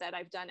person that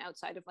I've done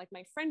outside of like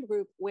my friend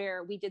group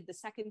where we did the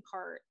second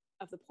part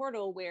of the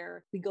portal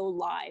where we go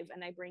live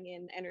and I bring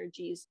in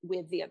energies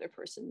with the other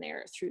person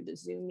there through the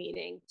Zoom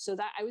meeting. So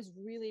that I was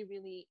really,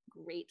 really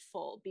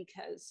grateful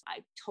because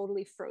I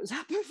totally froze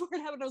up before it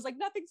happened. I was like,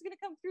 nothing's going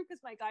to come through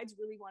because my guides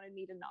really wanted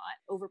me to not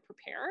over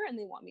prepare and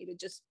they want me to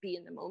just be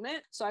in the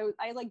moment. So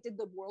I like did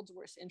the world's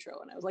worst intro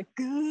and I was like,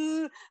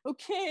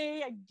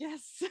 okay, I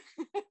guess,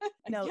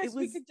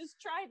 we could just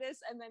try this.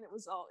 And then it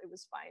was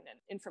fine. And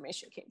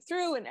information came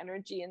through and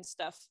energy and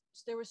stuff.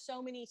 So there were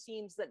so many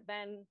scenes that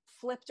then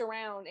flipped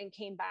around and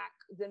came back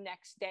the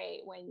next day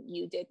when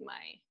you did my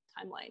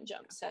timeline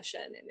jump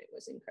session, and it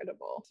was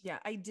incredible. Yeah,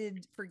 I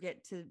did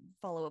forget to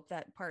follow up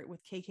that part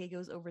with KK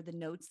goes over the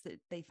notes that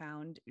they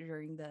found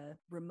during the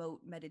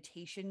remote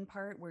meditation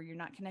part where you're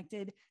not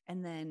connected.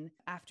 And then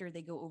after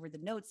they go over the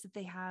notes that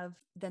they have,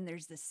 then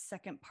there's this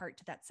second part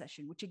to that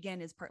session, which again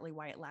is partly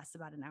why it lasts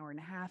about an hour and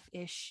a half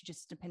ish,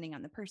 just depending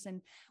on the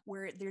person,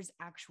 where there's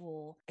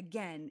actual,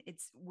 again,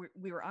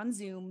 we were on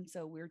Zoom.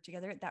 So we were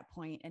together at that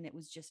point, and it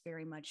was just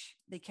very much,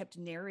 they kept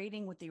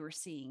narrating what they were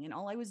seeing. And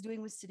all I was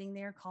doing was sitting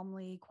there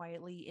calmly,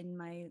 quietly in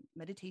my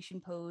meditation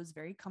pose,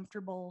 very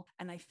comfortable.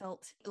 And I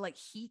felt like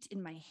heat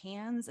in my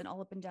hands and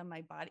all up and down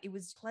my body. It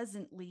was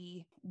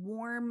pleasantly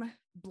warm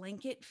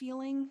blanket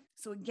feeling.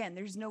 So again,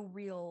 there's no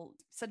real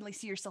suddenly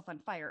see yourself on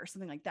fire or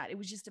something like that. It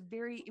was just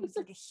it was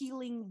like a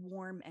healing,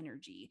 warm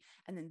energy.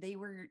 And then they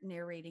were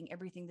narrating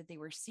everything that they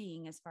were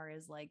seeing as far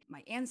as like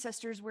my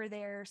ancestors were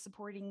there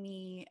supporting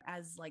me,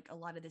 as like a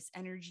lot of this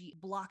energy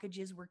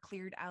blockages were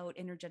cleared out,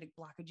 energetic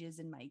blockages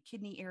in my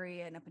kidney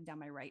area and up and down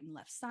my right and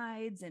left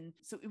sides. And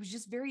so it was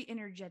just very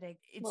energetic.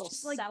 It's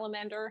just like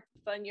salamander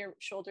on your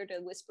shoulder to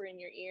whisper in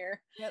your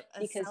ear. Yep,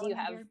 because you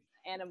have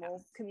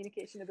animal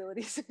communication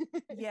abilities.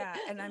 Yeah,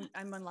 and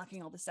I'm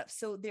unlocking all this stuff.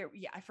 So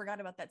I forgot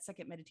about that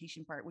second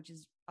meditation part, which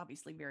is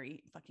obviously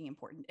very fucking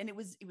important. And it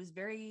was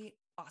very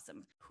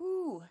awesome.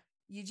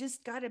 You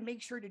just got to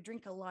make sure to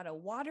drink a lot of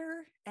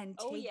water and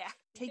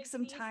take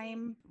some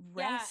time,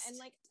 rest. Yeah, and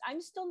like I'm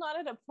still not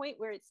at a point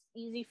where it's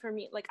easy for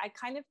me. Like I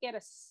kind of get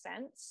a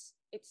sense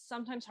it's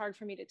sometimes hard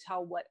for me to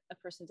tell what a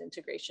person's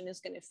integration is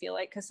going to feel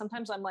like. Cause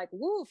sometimes I'm like,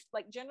 woof,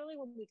 like generally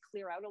when we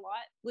clear out a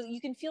lot, well,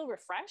 you can feel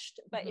refreshed,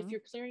 but if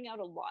you're clearing out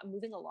a lot,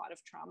 moving a lot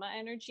of trauma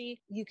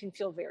energy, you can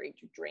feel very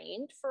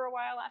drained for a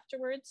while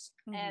afterwards.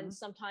 And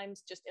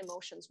sometimes just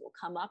emotions will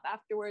come up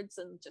afterwards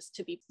and just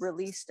to be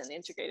released and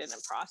integrated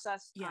and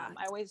processed.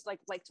 I always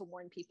like to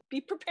warn people,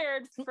 be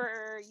prepared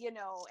for,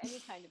 any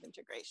kind of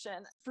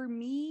integration. For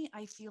me,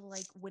 I feel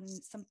like when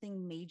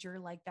something major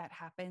like that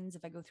happens,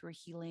 if I go through a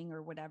healing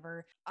or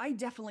whatever, I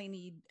definitely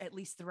need at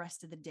least the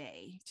rest of the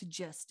day to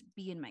just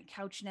be in my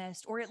couch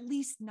nest, or at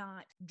least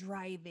not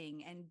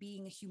driving and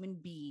being a human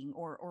being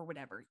or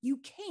whatever. You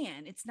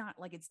can, it's not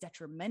like it's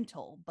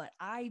detrimental, but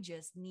I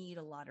just need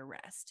a lot of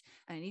rest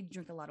and I need to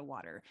drink a lot of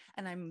water.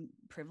 And I'm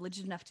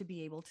privileged enough to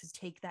be able to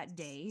take that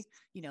day.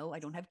 I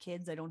don't have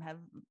kids. I don't have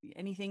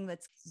anything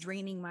that's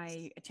draining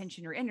my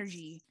attention or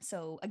energy.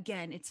 So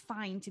again, it's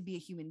fine to be a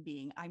human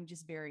being. I'm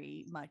just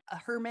very much a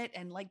hermit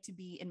and like to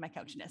be in my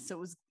couch nest.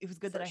 So it was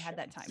good that I had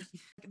that time.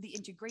 The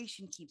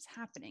integration keeps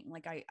happening.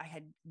 Like I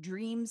had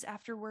dreams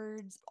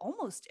afterwards,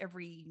 almost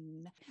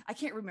I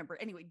can't remember.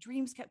 Anyway,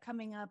 dreams kept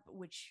coming up,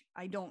 which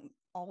I don't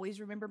always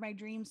remember my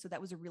dreams. So that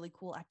was a really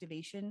cool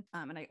activation.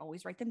 And I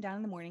always write them down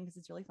in the morning because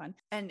it's really fun.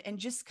 And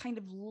just kind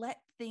of let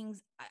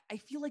things, I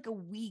feel like a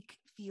week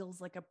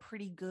feels like a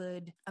pretty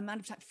good amount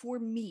of time for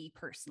me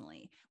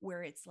personally,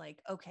 where it's like,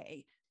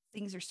 okay,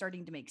 things are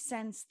starting to make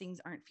sense.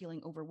 Things aren't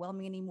feeling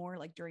overwhelming anymore.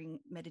 Like during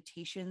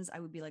meditations, I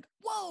would be like,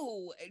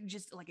 whoa,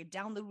 just like a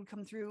download would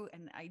come through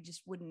and I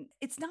just wouldn't,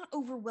 it's not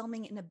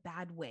overwhelming in a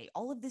bad way.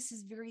 All of this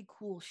is very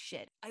cool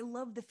shit. I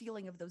love the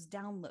feeling of those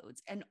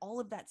downloads, and all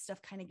of that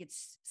stuff kind of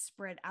gets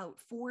spread out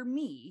for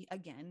me,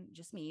 again,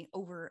 just me,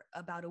 over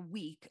about a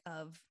week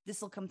of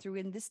this will come through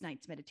in this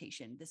night's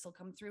meditation. This will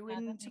come through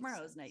in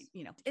tomorrow's night,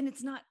 and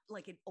it's not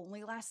like it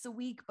only lasts a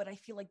week, but I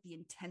feel like the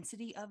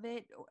intensity of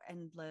it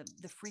and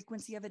the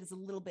frequency of it is a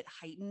little bit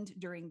heightened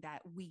during that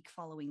week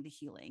following the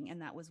healing.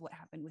 And that was what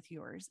happened with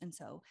yours. And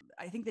so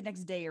I think the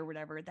next day or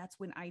whatever, that's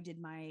when I did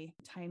my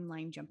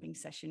timeline jumping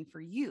session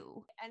for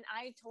you. And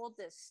I told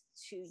this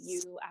to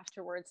you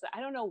afterwards that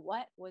I don't know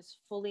what was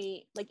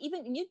fully like,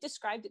 even you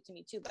described it to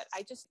me too, but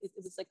it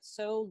was like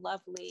so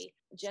lovely,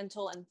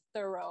 gentle and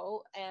thorough.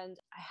 And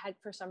I had,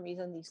 for some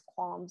reason, these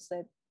qualms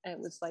that it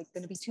was like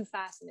going to be too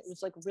fast, and it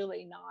was like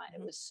really not.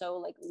 It was so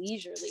like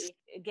leisurely.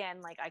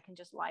 Again, like I can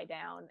just lie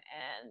down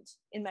and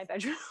in my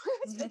bedroom,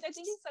 which I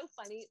think is so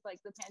funny. Like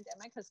the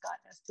pandemic has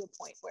gotten us to a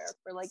point where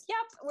we're like, yep,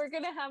 we're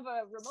going to have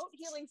a remote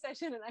healing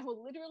session and I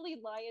will literally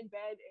lie in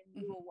bed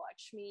and you will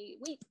watch me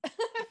weep.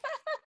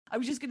 I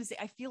was just going to say,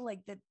 I feel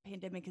like the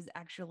pandemic has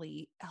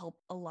actually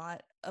helped a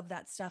lot of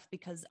that stuff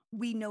because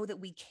we know that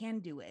we can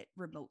do it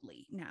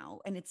remotely now.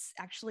 And it's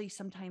actually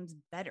sometimes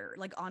better.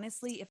 Like,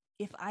 honestly,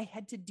 if I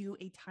had to do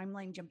a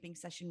timeline jumping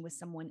session with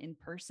someone in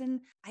person,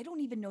 I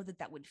don't even know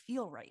that would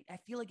feel right. I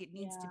feel like it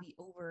needs to be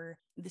over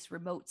this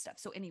remote stuff.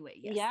 So anyway,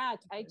 yes. Yeah,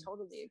 I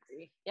totally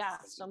agree. Yeah,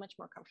 so much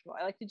more comfortable.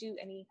 I like to do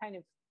any kind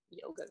of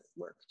yoga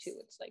work too.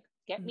 It's like,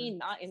 get me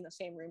not in the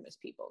same room as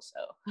people.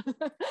 So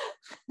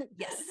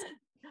yes.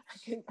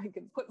 I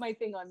can put my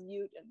thing on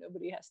mute and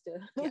nobody has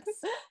to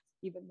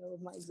even know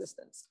of my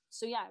existence.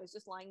 So yeah, I was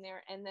just lying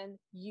there, and then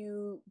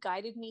you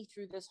guided me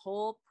through this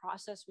whole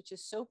process, which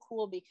is so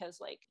cool because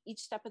like each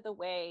step of the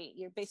way,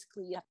 you have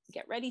to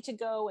get ready to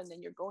go, and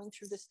then you're going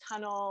through this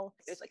tunnel.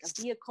 There's like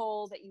a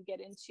vehicle that you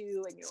get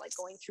into, and you're like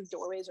going through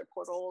doorways or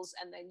portals,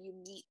 and then you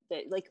meet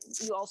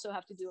you also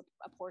have to do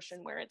a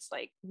portion where it's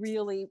like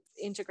really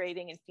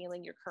integrating and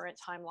feeling your current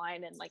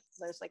timeline, and like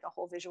there's like a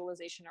whole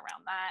visualization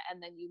around that,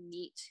 and then you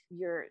meet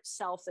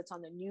yourself that's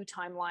on the new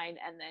timeline,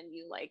 and then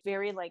you like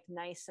very like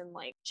nice and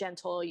like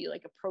gentle, you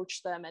like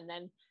approach them and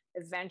then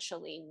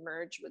eventually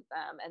merge with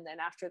them. And then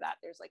after that,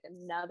 there's like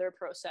another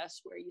process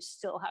where you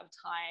still have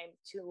time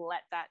to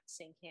let that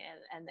sink in,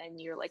 and then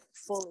you're like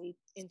fully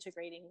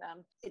integrating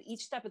them. At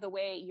each step of the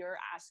way, you're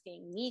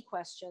asking me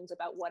questions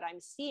about what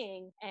I'm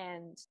seeing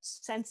and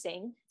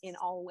sensing in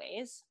all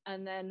ways,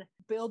 and then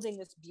building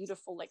this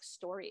beautiful like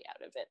story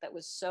out of it that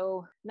was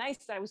so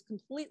nice that I was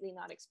completely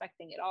not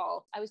expecting at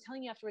all. I was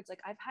telling you afterwards,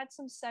 like I've had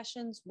some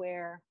sessions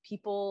where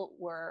people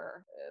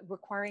were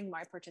requiring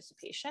my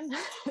participation,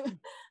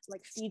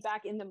 like feedback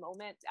in the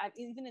moment.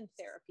 Even in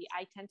therapy,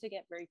 I tend to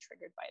get very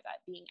triggered by that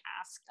being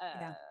asked,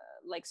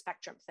 like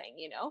spectrum thing,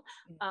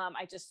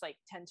 I just like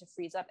tend to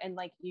freeze up, and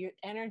like your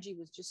energy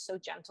was just so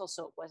gentle.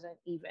 So it wasn't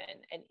even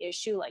an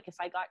issue. Like if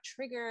I got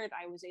triggered,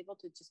 I was able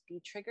to just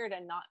be triggered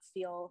and not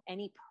feel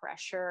any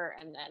pressure.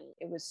 And then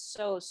it was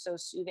so, so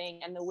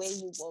soothing. And the way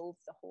you wove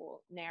the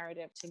whole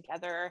narrative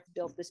together,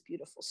 built this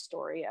beautiful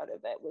story out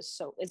of it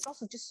it's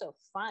also just so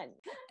fun.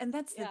 And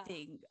that's the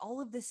thing.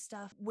 All of this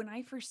stuff, when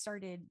I first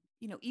started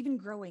you know, even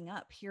growing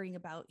up, hearing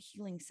about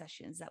healing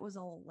sessions, that was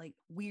all like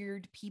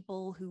weird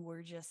people who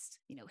were just,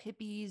 you know,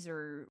 hippies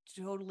or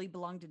totally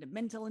belonged in a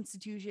mental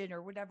institution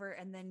or whatever.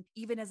 And then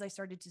even as I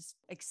started to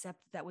accept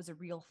that was a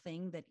real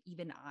thing that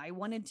even I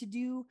wanted to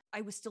do,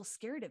 I was still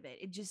scared of it.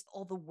 It just,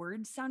 all the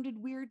words sounded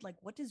weird. Like,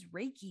 what does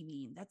Reiki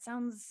mean? That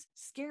sounds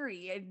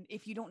scary. And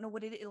if you don't know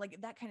what it is, like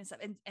that kind of stuff.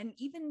 And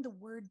even the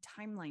word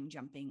timeline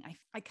jumping,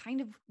 I kind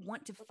of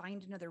want to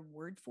find another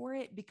word for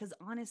it, because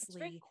honestly, it's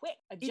very quick.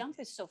 A jump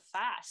is so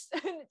fast.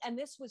 And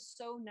this was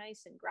so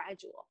nice and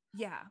gradual.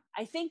 Yeah.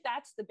 I think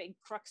that's the big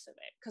crux of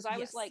it. Cause I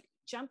was like,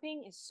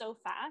 jumping is so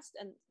fast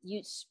and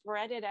you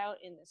spread it out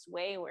in this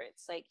way where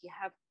it's like you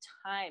have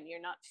time.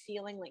 You're not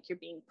feeling like you're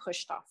being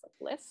pushed off a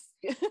cliff.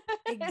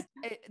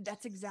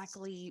 That's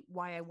exactly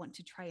why I want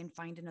to try and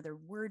find another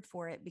word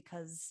for it,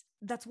 because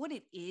that's what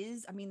it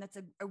is. I mean, that's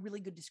a really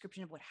good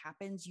description of what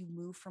happens. You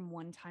move from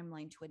one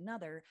timeline to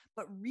another,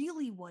 but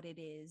really what it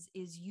is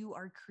you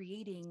are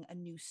creating a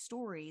new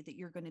story that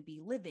you're going to be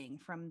living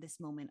from this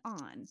moment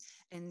on.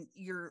 And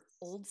your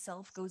old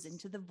self goes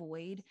into the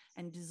void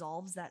and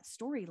dissolves that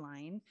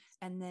storyline,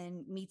 and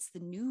then meets the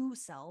new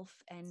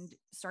self and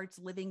starts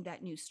living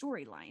that new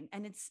storyline.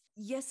 And it's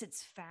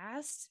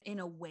fast in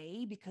a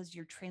way because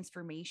your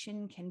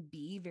transformation can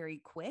be very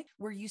quick.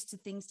 We're used to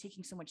things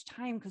taking so much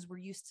time because we're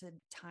used to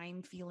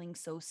time feeling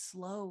so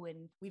slow,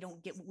 and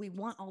we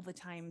want all the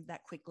time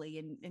that quickly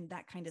and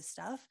that kind of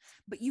stuff.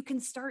 But you can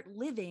start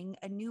living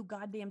a new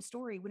goddamn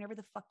story whenever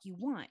the fuck you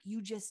want.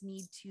 You just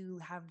need to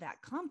have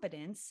that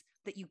confidence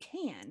that you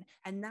can.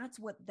 And that's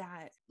what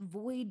that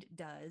void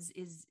does,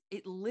 is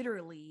it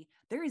literally,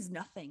 there is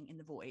nothing in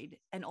the void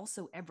and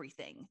also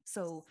everything.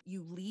 So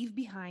you leave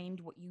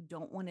behind what you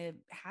don't want to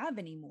have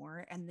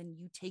anymore. And then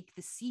you take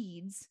the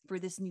seeds for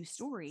this new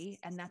story,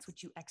 and that's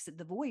what you exit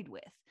the void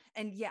with.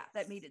 And yeah,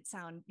 that made it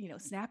sound, you know,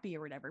 snappy or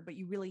whatever, but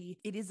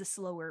it is a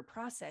slower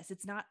process.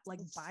 It's not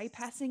like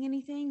bypassing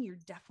anything. You're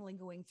definitely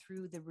going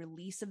through the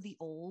release of the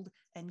old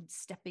and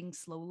stepping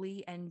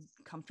slowly and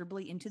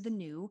comfortably into the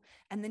new.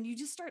 And then you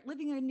just start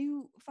living a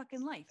new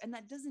fucking life. And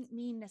that doesn't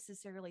mean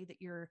necessarily that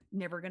you're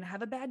never going to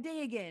have a bad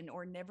day again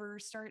or never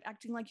start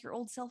acting like your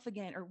old self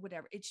again or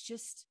whatever. It's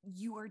just,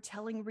 you are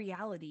telling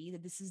reality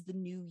that this is the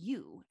new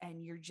you,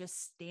 and you're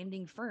just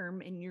standing firm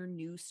in your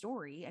new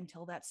story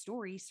until that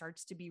story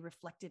starts to be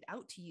reflected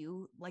out to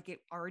you like it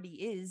already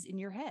is in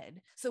your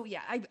head. So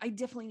yeah, I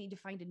definitely need to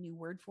find a new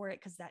word for it,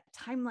 because that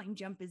timeline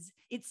jump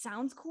it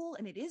sounds cool,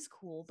 and it is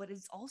cool, but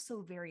it's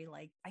also very,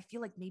 like, I feel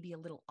like maybe a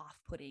little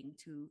off-putting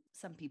to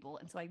some people.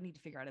 And so I need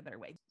to figure out a better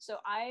way. So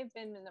I've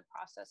been in the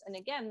process, and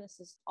again, this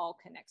is all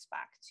connects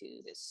back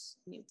to this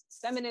new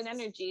feminine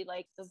energy.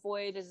 Like the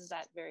void is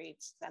that very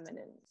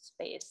feminine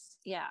space.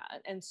 Yeah.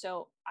 And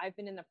so I've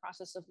been in the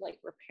process of like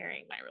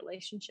repairing my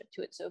relationship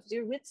to it. So if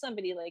you're with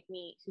somebody like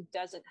me who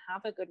doesn't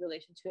have a good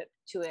relationship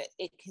to it,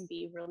 it can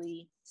be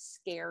really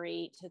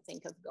scary to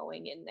think of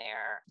going in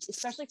there.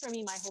 Especially for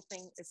me, my whole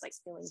thing is like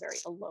feeling very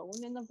alone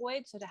in the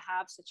void. So to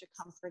have such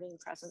a comforting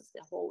presence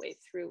the whole way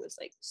through was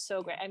like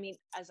so great. I mean,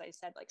 as I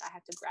said, like I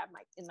had to grab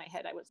in my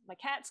head, my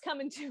cat's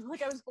coming too.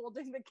 Like I was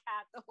holding the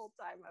cat the whole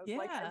time. I was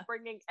like, I'm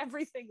bringing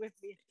everything with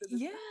me to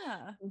this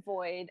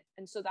void.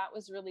 And so that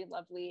was really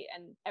lovely.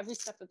 And every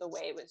step of the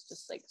way was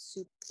just like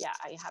super. Yeah,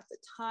 I have the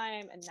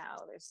time, and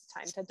now there's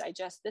time to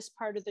digest this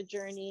part of the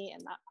journey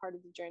and that part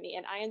of the journey.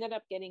 And I ended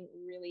up getting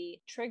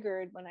really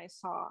triggered when I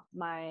saw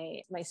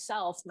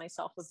myself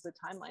of the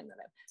timeline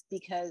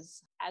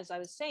because as I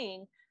was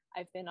saying,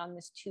 I've been on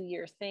this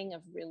 2-year thing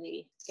of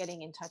really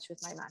getting in touch with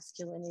my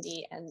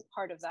masculinity. And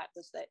part of that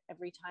was that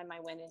every time I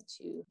went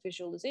into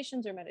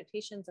visualizations or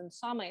meditations and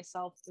saw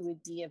myself, it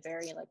would be a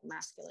very like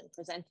masculine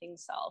presenting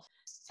self.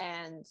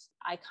 And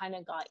I kind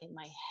of got in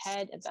my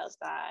head about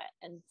that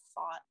and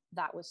thought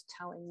that was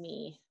telling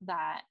me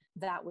that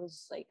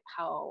was like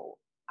how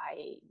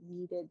I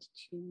needed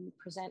to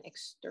present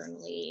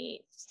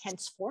externally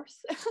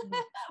henceforth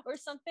or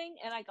something.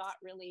 And I got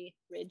really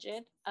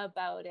rigid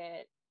about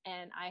it.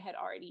 And I had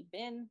already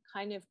been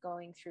kind of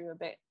going through a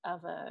bit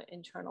of an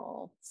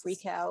internal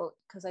freak out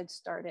because I'd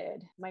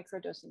started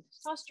microdosing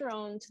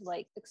testosterone to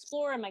like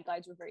explore, and my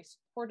guides were very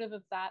supportive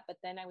of that. But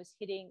then I was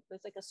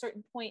there's like a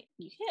certain point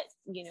you hit,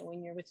 you know,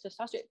 when you're with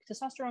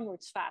testosterone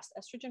works fast,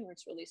 estrogen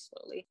works really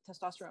slowly,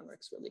 testosterone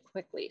works really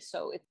quickly.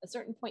 So at a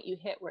certain point you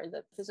hit where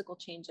the physical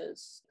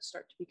changes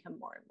start to become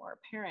more and more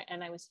apparent.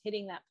 And I was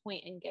hitting that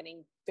point and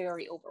getting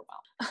very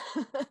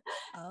overwhelmed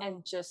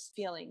and just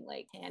feeling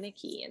like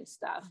panicky and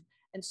stuff.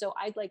 And so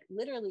I'd like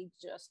literally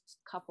just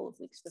a couple of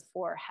weeks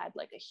before had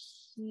like a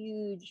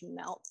huge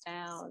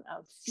meltdown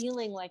of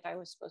feeling like I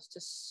was supposed to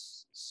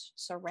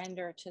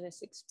surrender to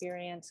this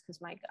experience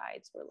because my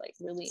guides were like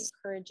really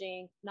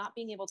encouraging, not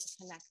being able to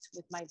connect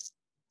with my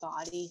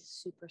body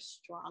super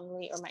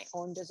strongly or my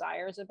own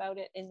desires about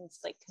it in this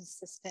like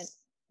consistent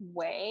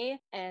way,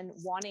 and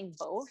wanting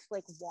both,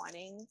 like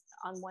wanting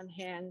on one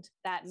hand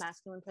that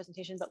masculine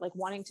presentation, but like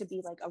wanting to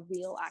be like a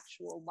real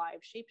actual live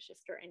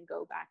shapeshifter and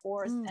go back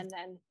forth. And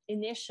then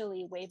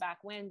initially way back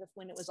when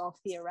it was all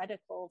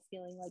theoretical,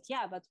 feeling like,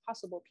 yeah, that's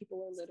possible.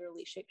 People are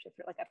literally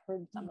shapeshifter. Like I've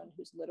heard someone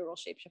who's literal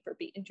shapeshifter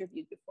be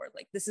interviewed before.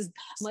 Like this is,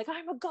 I'm like,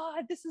 I'm a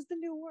god. This is the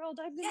new world.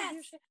 I'm gonna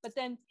do shit. But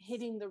then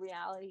hitting the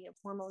reality of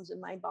hormones in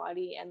my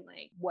body and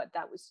like what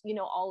that was, you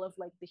know, all of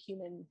like the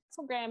human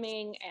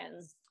programming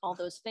and all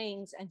those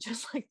things, and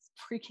just like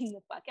freaking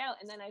the fuck out.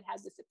 And then I'd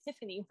had this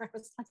epiphany where I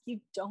was like, you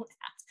don't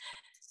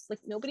have, like,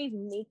 nobody's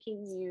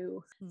making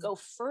you go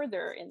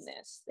further in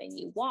this than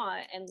you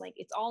want. And like,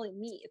 it's all in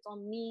me. It's all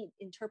me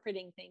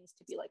interpreting things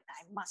to be like,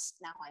 I must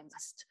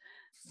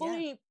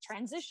fully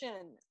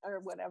transition or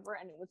whatever.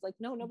 And it was like,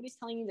 no, nobody's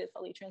telling you to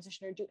fully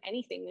transition or do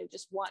anything. They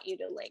just want you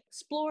to like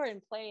explore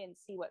and play and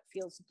see what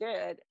feels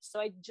good. So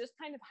I just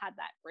kind of had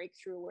that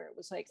breakthrough where it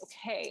was like,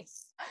 okay,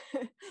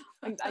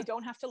 I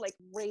don't have to like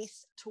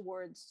race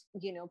towards,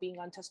 you know, being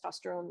on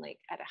testosterone like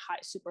at a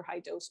super high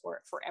dose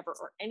or forever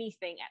or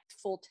anything at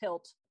full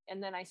tilt.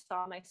 And then I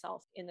saw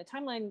myself in the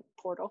timeline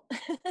portal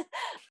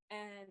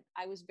and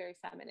I was very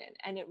feminine,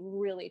 and it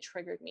really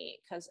triggered me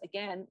because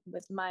again,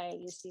 with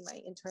you see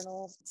my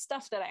internal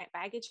stuff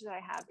baggage that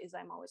I have is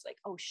I'm always like,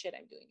 oh shit,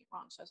 I'm doing it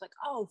wrong. So I was like,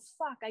 oh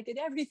fuck, I did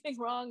everything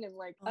wrong. And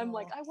like, I'm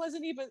like, I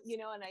wasn't even, you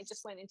know, and I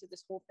just went into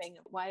this whole thing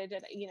of why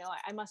did I, you know,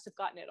 I must have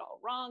gotten it all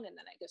wrong. And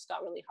then I just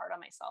got really hard on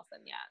myself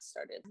and it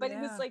started, but it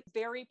was like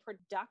very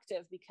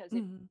productive because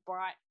it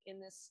brought in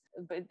this,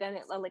 but then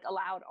it like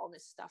allowed all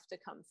this stuff to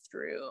come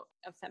through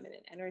of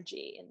feminine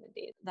energy in the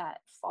day that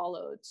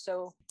followed.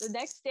 So the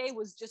next day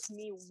was just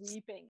me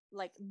weeping,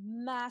 like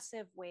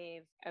massive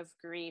wave of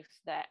grief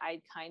that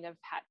I kind of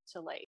had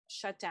to like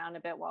shut down a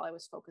bit while I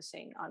was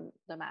focusing on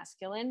the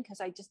masculine,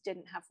 because I just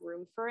didn't have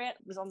room for it.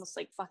 It was almost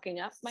like fucking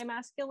up my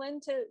masculine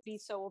to be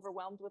so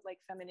overwhelmed with like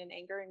feminine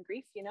anger and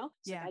grief, you know?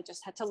 So I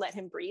just had to let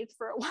him breathe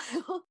for a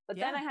while, but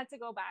then I had to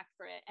go back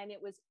for it. And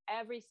it was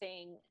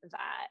everything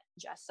that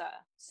Jessa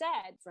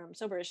said from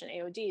Soberish and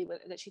AOD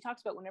that she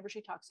talks about whenever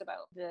she talks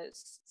about the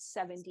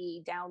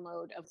 70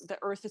 download of the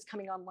earth is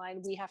coming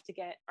online. We have to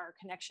get our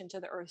connection to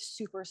the earth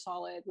super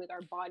solid with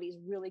our bodies,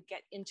 really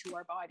get into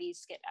our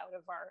bodies, get out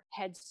of our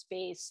head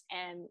space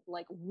and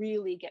like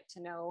really get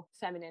to know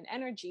feminine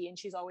energy. And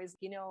she's always,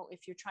 you know,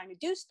 if you're trying to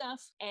do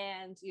stuff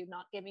and you're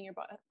not giving your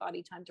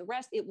body time to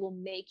rest, it will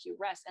make you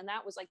rest. And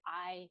that was like,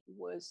 I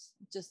was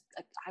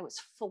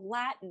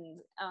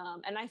flattened.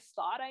 And I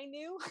thought I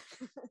knew,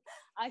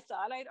 I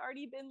thought I'd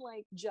already been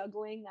like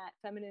juggling that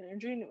feminine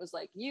energy, and it was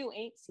like, you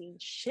ain't seen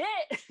shit.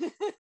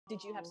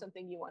 Did you have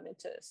something you wanted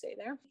to say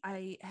there?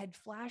 I had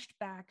flashed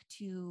back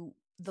to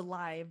the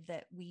live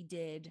that we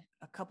did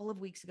a couple of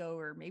weeks ago,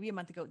 or maybe a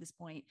month ago at this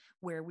point,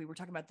 where we were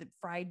talking about the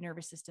fried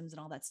nervous systems and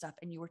all that stuff.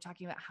 And you were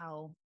talking about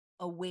how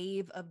a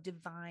wave of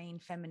divine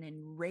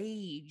feminine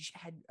rage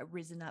had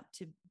risen up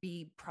to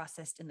be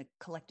processed in the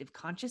collective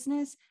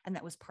consciousness. And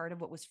that was part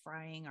of what was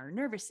frying our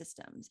nervous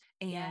systems.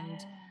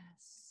 And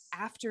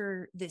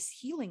after this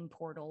healing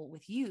portal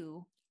with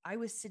you, I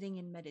was sitting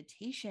in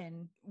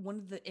meditation. One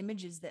of the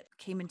images that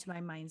came into my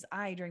mind's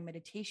eye during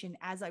meditation,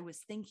 as I was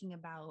thinking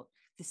about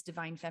this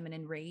divine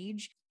feminine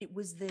rage, it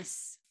was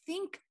this,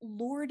 think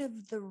Lord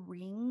of the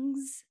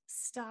Rings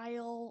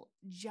style,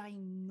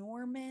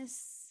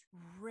 ginormous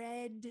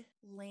red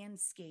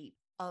landscape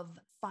of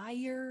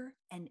fire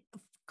and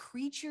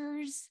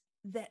creatures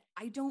that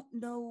I don't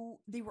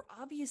know, they were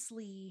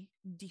obviously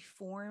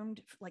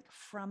deformed like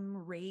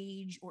from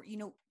rage, or, you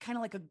know, kind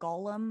of like a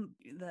Gollum,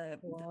 the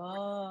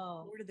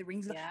Lord of the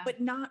Rings,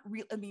 but not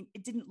real. I mean,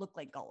 it didn't look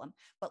like Gollum,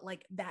 but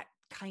like that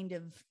kind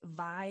of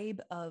vibe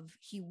of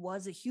he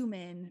was a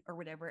human or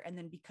whatever. And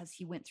then because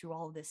he went through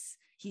all of this,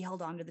 he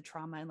held on to the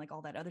trauma and like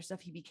all that other stuff,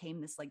 he became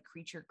this like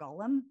creature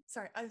Gollum.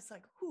 Sorry, I was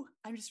like, whew,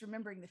 I'm just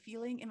remembering the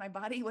feeling in my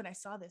body when I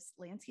saw this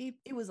landscape.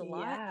 It was a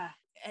lot.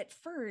 At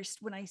first,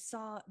 when I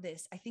saw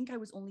this, I think I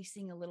was only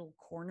seeing a little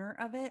corner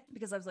of it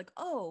because I was like,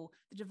 oh,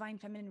 the divine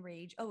feminine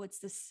rage. Oh, it's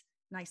this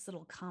nice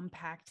little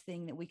compact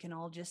thing that we can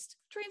all just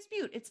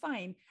transmute. It's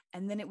fine.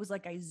 And then it was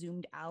like I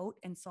zoomed out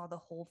and saw the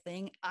whole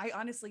thing. I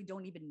honestly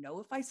don't even know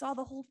if I saw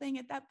the whole thing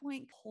at that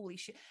point. Holy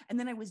shit. And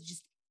then I was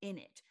just in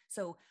it.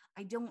 So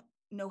I don't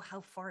know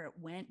how far it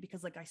went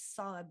because like I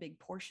saw a big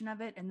portion of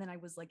it, and then I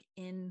was like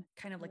in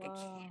kind of like a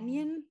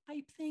canyon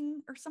type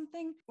thing or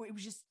something where it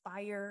was just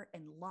fire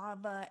and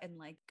lava and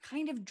like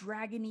kind of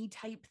dragony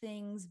type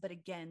things, but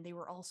again they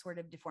were all sort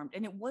of deformed,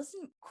 and it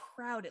wasn't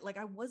crowded. Like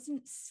I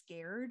wasn't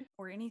scared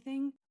or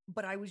anything,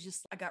 but I was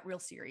just, I got real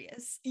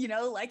serious, you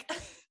know, like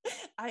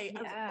I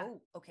was like,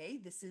 oh, okay,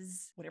 this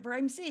is whatever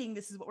I'm seeing.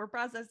 This is what we're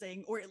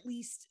processing, or at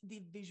least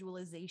the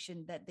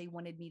visualization that they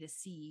wanted me to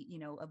see, you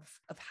know,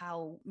 of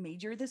how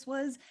major this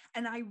was.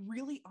 And I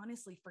really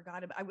honestly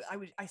forgot about,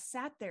 I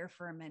sat there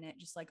for a minute,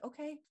 just like,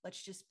 okay,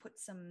 let's just put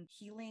some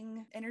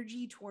healing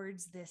energy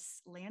towards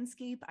this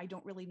landscape. I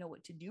don't really know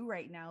what to do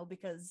right now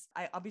because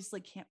I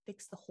obviously can't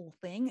fix the whole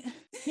thing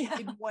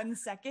in 1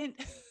 second.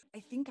 I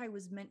think I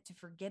was meant to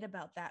forget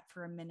about that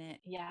for a minute.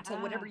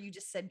 Until whatever you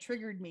just said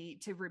triggered me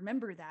to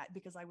remember that,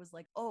 because I was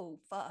like, oh,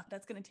 fuck,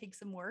 that's going to take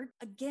some work.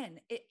 Again,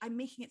 I'm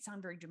making it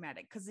sound very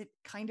dramatic because it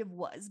kind of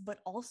was, but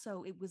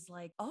also it was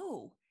like,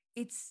 oh,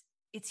 it's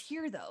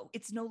here though.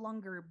 It's no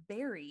longer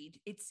buried.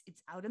 It's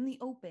out in the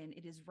open.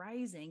 It is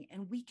rising,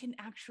 and we can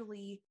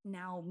actually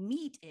now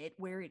meet it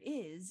where it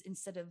is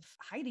instead of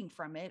hiding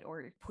from it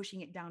or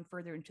pushing it down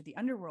further into the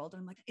underworld.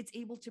 And I'm like, it's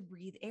able to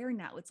breathe air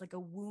now. It's like a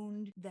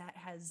wound that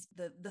has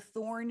the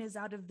thorn is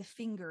out of the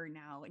finger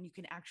now, and you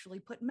can actually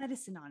put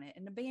medicine on it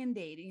and a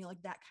band-aid, and you know,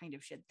 like that kind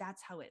of shit.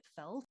 That's how it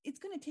felt. It's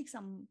going to take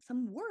some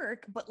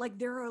work, but like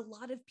there are a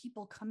lot of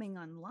people coming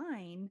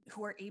online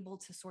who are able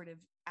to sort of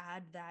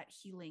add that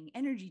healing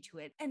energy to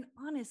it. And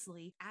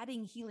honestly,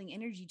 adding healing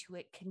energy to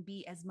it can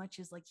be as much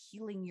as like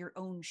healing your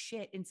own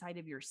shit inside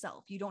of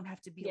yourself. You don't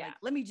have to be like,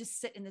 let me just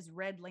sit in this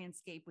red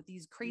landscape with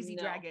these crazy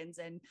dragons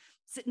and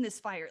sit in this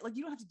fire. Like,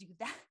 you don't have to do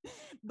that,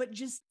 but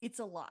just, it's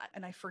a lot.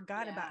 And I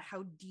forgot about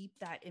how deep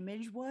that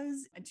image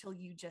was until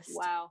you just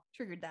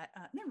triggered that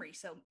memory.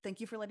 So thank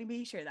you for letting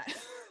me share that.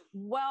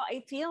 Well,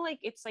 I feel like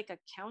it's like a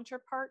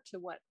counterpart to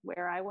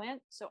where I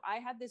went. So I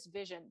had this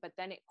vision, but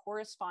then it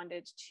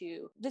corresponded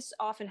to, this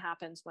often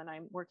happens when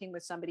I'm working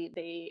with somebody,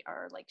 they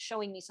are like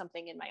showing me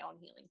something in my own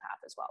healing path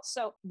as well.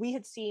 So we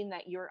had seen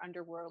that your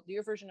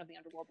version of the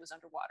underworld was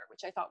underwater,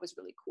 which I thought was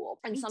really cool.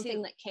 And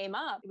something that came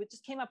up, it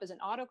just came up as an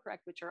autocorrect,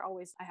 which are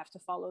always, I have to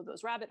follow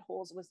those rabbit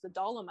holes, was the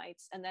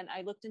Dolomites. And then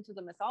I looked into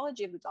the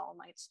mythology of the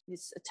Dolomites,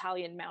 this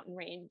Italian mountain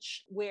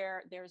range,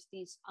 where there's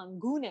these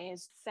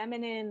angunes,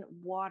 feminine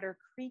water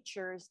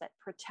creatures that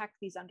protect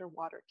these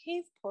underwater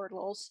cave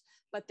portals,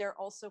 but they're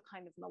also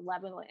kind of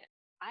malevolent.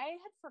 I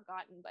had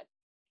forgotten, but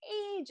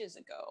ages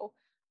ago,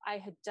 I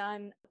had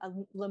done a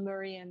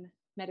Lemurian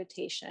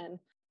meditation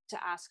to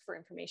ask for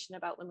information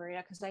about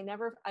Lemuria, because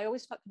I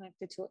always felt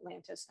connected to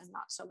Atlantis and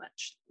not so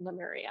much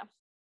Lemuria.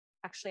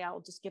 Actually,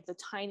 I'll just give the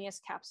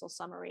tiniest capsule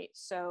summary.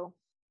 So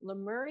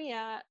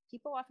Lemuria,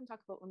 people often talk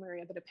about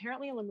Lemuria, but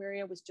apparently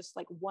Lemuria was just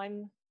like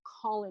one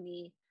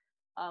colony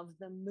of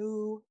the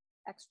Mu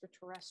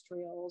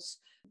extraterrestrials.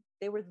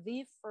 They were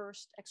the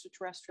first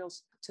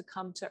extraterrestrials to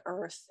come to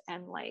Earth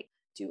and like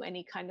do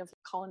any kind of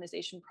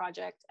colonization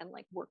project and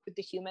like work with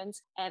the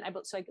humans. And I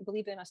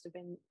believe they must have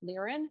been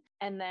Lyran.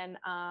 And then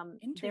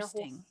their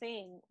whole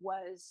thing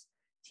was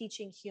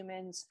teaching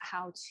humans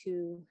how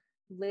to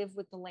live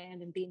with the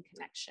land and be in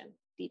connection,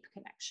 deep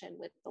connection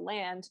with the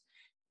land.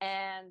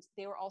 And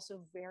they were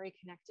also very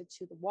connected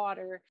to the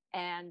water.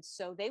 And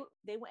so they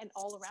went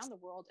all around the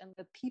world, and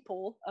the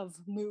people of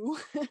Mu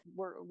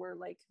were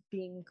like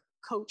being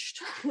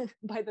coached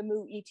by the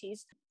Mu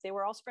ETs. They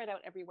were all spread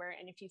out everywhere.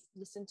 And if you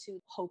listen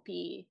to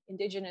Hopi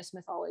indigenous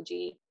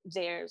mythology,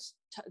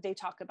 they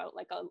talk about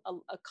like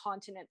a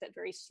continent that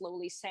very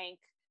slowly sank.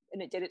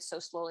 And it did it so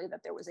slowly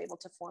that there was able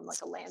to form like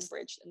a land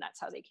bridge. And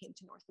that's how they came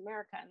to North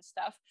America and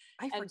stuff.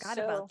 I forgot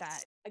about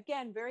that.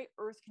 Again, very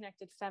earth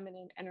connected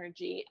feminine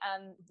energy.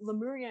 And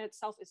Lemuria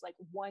itself is like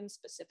one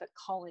specific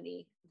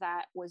colony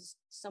that was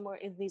somewhere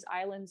in these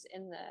islands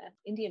in the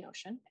Indian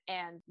Ocean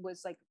and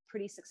was like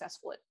pretty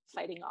successful at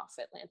fighting off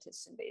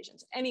Atlantis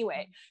invasions.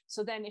 Anyway,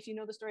 so then if you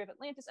know the story of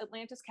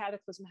Atlantis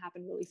cataclysm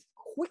happened really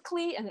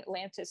quickly, and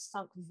Atlantis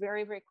sunk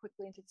very, very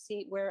quickly into the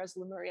sea, whereas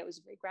Lemuria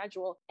was very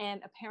gradual.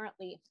 And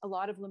apparently a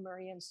lot of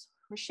Lemurians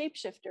were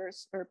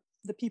shapeshifters, or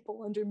the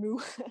people under Mu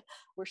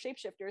were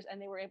shapeshifters,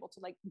 and they were able to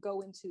like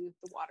go into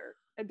the water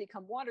and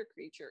become water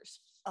creatures.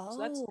 So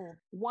that's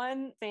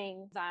one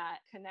thing that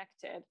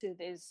connected to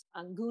these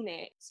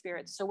Angune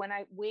spirits. So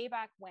way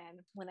back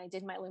when I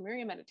did my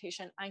Lemuria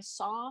meditation, I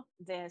saw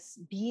this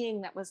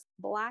being that was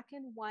black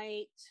and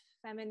white,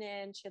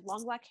 feminine. She had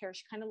long black hair.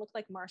 She kind of looked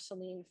like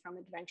Marceline from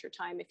Adventure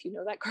Time, if you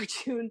know that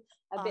cartoon,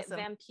 a bit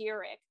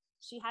vampiric.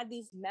 She had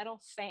these metal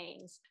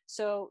fangs.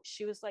 So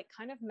she was like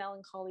kind of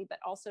melancholy, but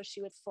also she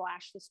would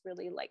flash this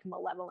really like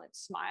malevolent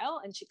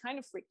smile. And she kind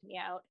of freaked me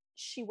out.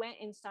 She went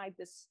inside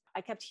this,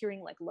 I kept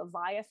hearing like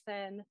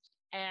Leviathan,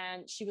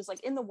 and she was like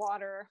in the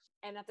water.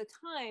 And at the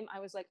time I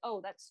was like,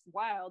 oh, that's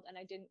wild. And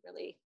I didn't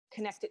really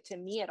connect it to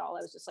me at all.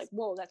 I was just like,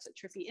 whoa, that's a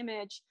trippy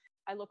image.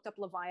 I looked up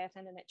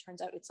Leviathan, and it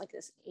turns out it's like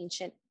this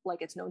ancient,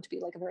 like it's known to be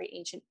like a very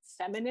ancient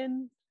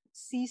feminine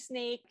sea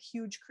snake,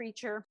 huge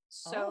creature.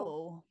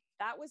 So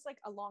that was like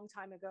a long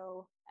time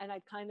ago, and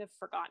I'd kind of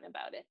forgotten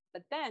about it.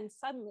 But then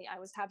suddenly I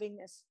was having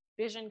this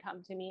vision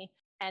come to me,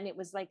 and it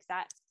was like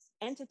that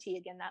entity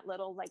again, that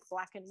little like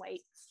black and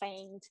white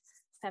fanged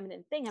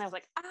feminine thing. And I was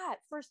like, at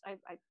first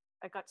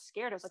I got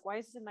scared. I was like, why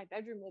is this in my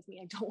bedroom with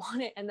me? I don't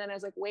want it. And then I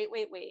was like, wait,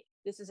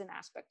 this is an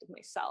aspect of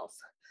myself.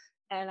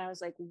 And I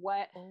was like,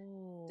 what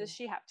does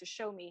she have to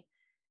show me?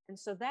 And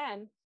so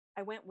then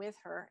I went with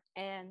her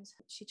and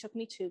she took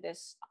me to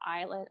this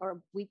island,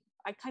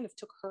 I kind of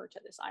took her to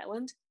this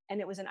island,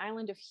 and it was an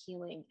island of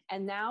healing.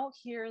 And now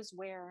here's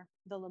where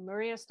the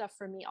Lemuria stuff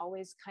for me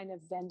always kind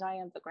of Venn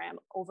diagram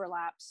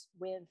overlaps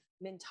with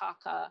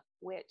Mintaka,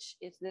 which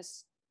is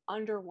this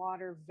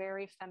underwater,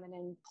 very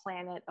feminine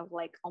planet of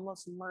like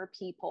almost mer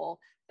people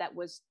that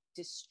was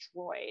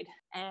destroyed,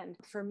 and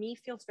for me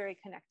feels very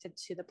connected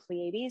to the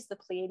Pleiades. The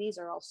Pleiades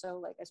are also,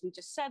 like, as we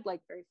just said, like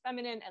very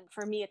feminine, and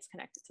for me it's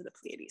connected to the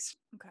Pleiades.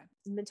 Okay.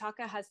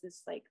 Mintaka has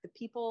this, like, the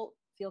people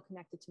feel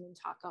connected to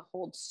Mintaka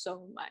hold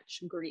so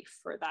much grief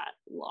for that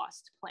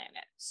lost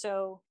planet.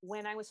 So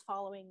when I was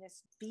following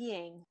this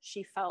being,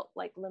 she felt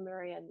like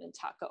Lemuria and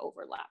Mintaka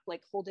overlap,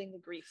 like holding the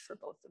grief for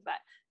both of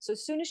that. So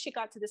as soon as she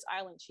got to this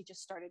island, she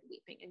just started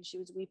weeping, and she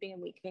was weeping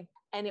and weeping.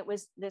 And it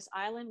was this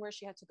island where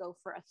she had to go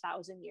for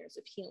 1,000 years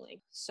of healing.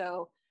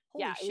 So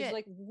Holy yeah,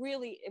 shit.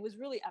 it was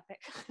really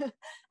epic.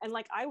 And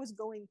like I was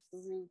going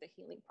through the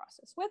healing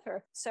process with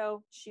her.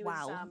 So she was,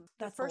 the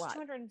that's first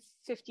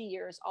 250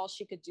 years, all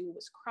she could do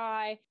was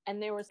cry. And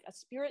there was a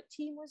spirit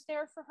team was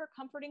there for her,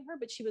 comforting her,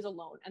 but she was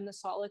alone. And the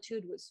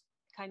solitude was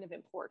kind of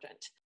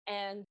important.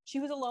 And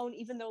she was alone,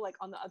 even though like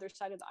on the other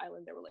side of the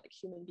island, there were like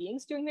human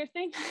beings doing their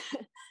thing.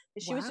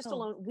 She was just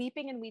alone,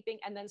 weeping and weeping.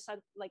 And then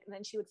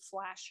then she would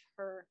flash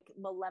her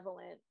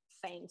malevolent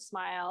fang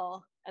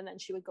smile, and then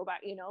she would go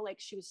back, like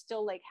she was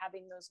still like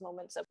having those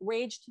moments of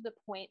rage to the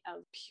point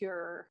of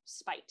pure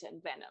spite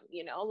and venom,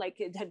 like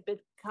it had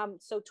become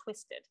so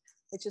twisted,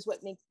 which is what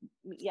makes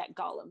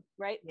Gollum,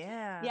 right?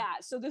 Yeah,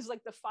 so there's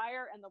like the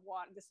fire and the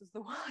water. This is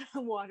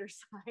the water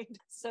side.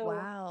 So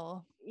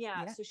wow.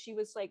 Yeah, so she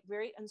was like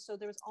and so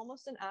there was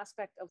almost an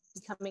aspect of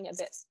becoming a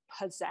bit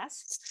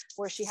possessed,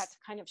 where she had to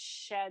kind of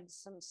shed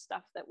some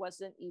stuff that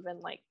wasn't even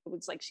like, it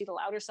was like she'd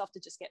allowed herself to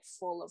just get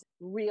full of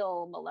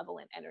real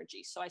malevolent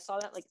energy. So I saw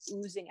that like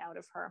oozing out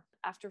of her.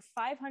 After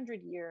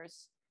 500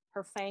 years,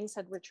 her fangs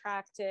had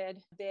retracted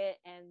a bit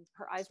and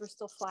her eyes were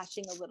still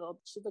flashing a little.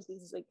 She looked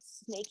these like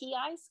snaky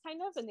eyes kind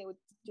of, and they would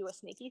do a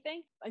snaky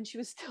thing. And she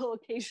was still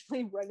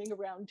occasionally running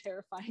around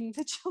terrifying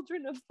the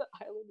children of the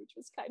island, which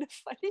was kind of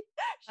funny.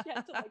 She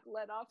had to like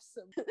let off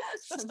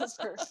some of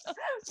her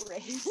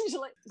rage.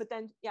 But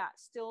then, yeah,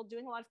 still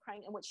doing a lot of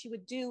crying. And what she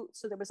would do,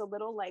 so there was a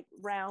little like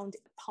round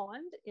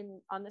pond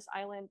on this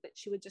island that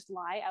she would just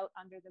lie out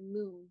under the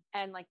moon.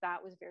 And like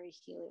that was very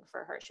healing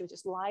for her. She would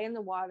just lie in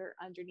the water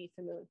underneath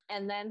the moon.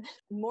 And then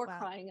more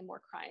crying and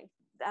more crying.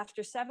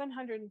 After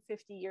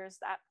 750 years,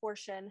 that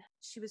portion,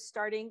 she was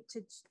starting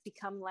to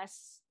become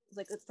less,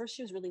 like at first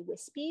she was really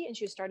wispy, and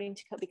she was starting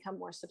to become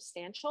more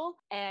substantial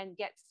and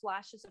get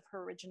flashes of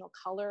her original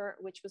color,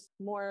 which was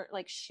more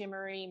like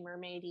shimmery,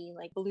 mermaidy,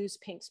 like blues,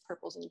 pinks,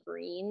 purples, and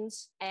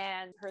greens.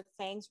 And her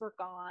fangs were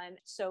gone.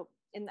 So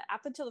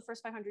up until the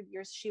first 500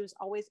 years, she was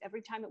always,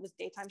 every time it was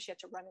daytime, she had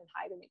to run and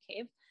hide in the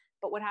cave.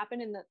 But what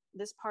happened in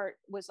this part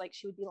was like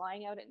she would be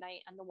lying out at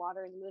night on the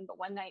water and the moon, but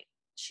one night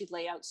she'd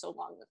lay out so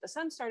long that the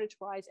sun started to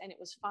rise, and it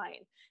was fine.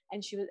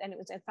 And it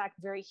was in fact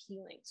very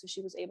healing. So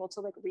she was able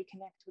to like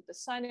reconnect with the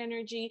sun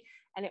energy,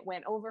 and it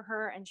went over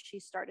her, and she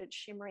started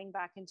shimmering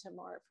back into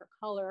more of her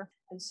color.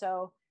 And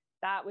so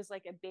that was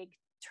like a big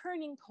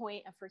turning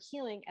point of her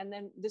healing. And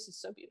then this is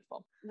so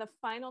beautiful. The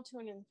final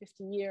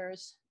 250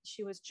 years,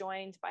 she was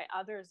joined by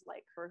others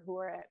like her who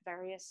were at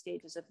various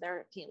stages of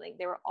their healing.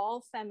 They were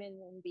all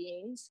feminine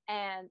beings,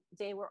 and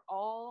they were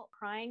all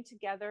crying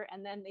together.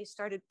 And then they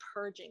started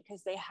purging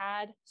because they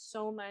had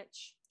so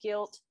much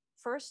guilt.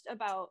 First,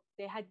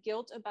 they had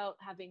guilt about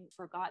having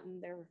forgotten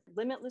their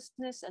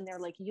limitlessness and their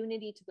like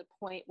unity to the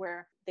point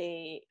where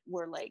they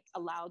were like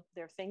allowed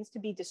their things to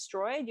be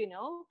destroyed,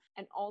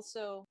 and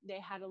also they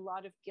had a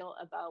lot of guilt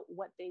about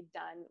what they'd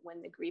done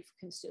when the grief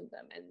consumed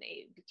them and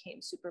they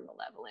became super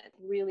malevolent,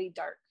 really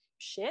dark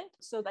shit.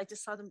 So I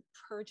just saw them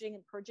purging,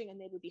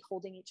 and they would be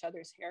holding each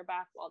other's hair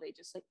back while they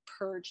just like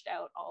purged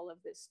out all of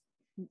this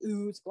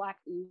black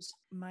ooze.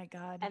 My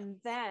God. And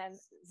then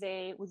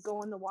they would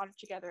go in the water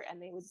together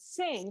and they would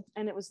sing,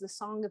 and it was the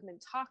song of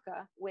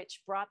Mintaka,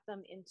 which brought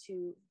them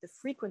into the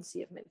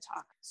frequency of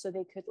Mintaka, so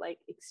they could like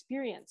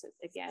experience it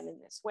again in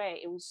this way.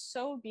 It was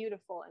so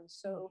beautiful and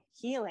so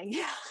healing.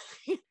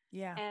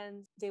 Yeah.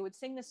 And they would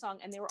sing the song,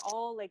 and they were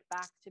all like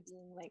back to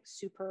being like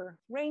super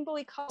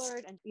rainbowy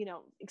colored and,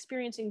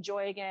 experiencing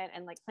joy again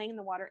and like playing in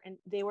the water. And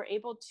they were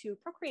able to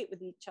procreate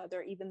with each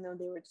other, even though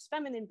they were just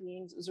feminine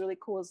beings. It was really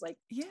cool. It was like,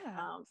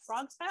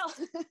 frog style.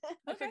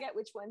 I forget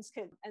which ones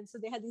could. And so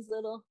they had these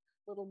little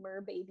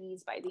mer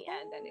babies by the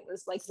end, and it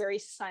was like very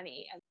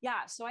sunny. And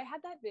yeah, so I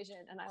had that vision,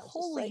 and I was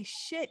holy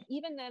just like, shit.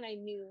 Even then I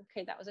knew,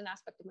 okay, that was an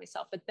aspect of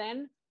myself. But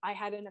then I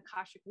had an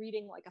Akashic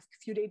reading like a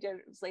few days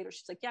later.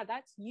 She's like, yeah,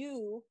 that's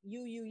you. And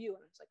I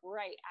was like,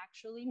 right,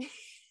 actually me.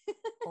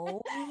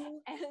 Oh,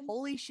 and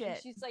holy and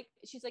shit. she's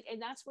like,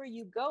 and that's where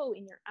you go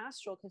in your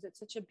astral, because it's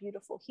such a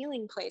beautiful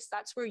healing place.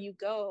 That's where you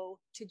go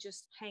to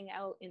just hang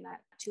out in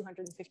that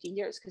 250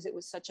 years, because it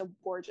was such a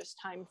gorgeous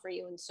time for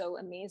you and so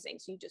amazing.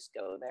 So you just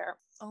go there.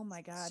 Oh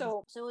my God.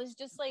 So it was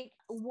just like,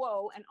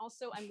 whoa. And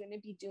also I'm going to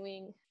be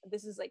doing,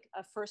 this is like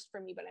a first for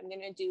me, but I'm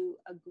going to do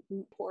a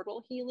group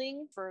portal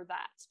healing for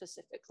that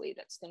specifically.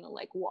 That's going to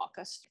like walk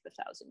us through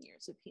the 1,000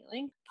 years of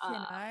healing. Can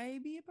I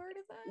be a part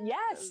of that?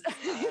 Yes,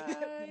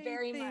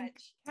 very think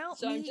much. Count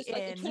So me I'm just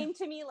like, in. it came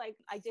to me like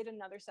I did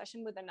another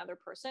session with another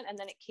person, and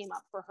then it came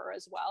up for her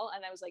as well.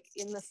 And I was like,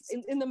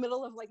 in the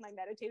middle of like my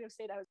meditative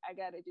state, I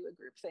got to do a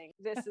group thing.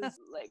 This is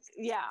like,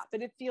 yeah,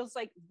 but it feels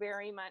like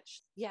very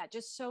much, yeah,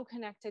 just so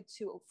connected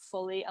to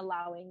fully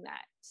allowing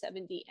that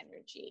 7D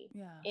energy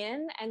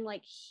in, and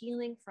like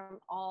healing from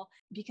all,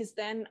 because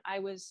then I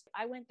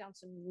went down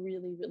some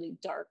really, really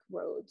dark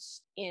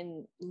roads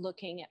in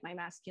looking at my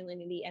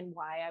masculinity and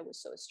why I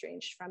was so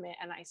estranged from it.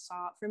 And I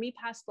saw, for me,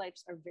 past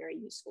lives are very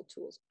useful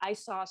tools. I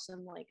saw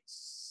some like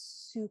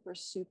super,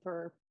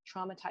 super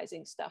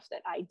traumatizing stuff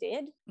that I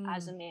did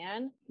as a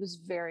man. It was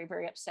very,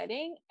 very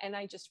upsetting. And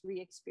I just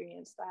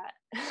re-experienced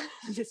that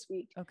this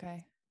week.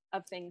 Okay.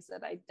 Of things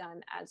that I'd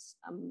done as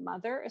a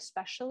mother,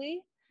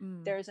 especially.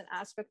 There's an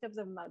aspect of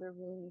the mother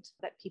wound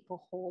that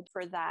people hold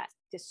for that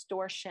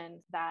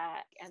distortion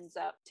that ends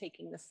up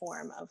taking the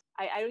form of,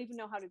 I don't even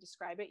know how to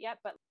describe it yet,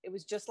 but it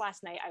was just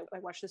last night. I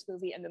watched this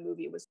movie, and the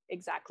movie was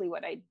exactly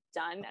what I'd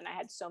done. And I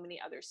had so many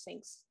other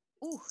syncs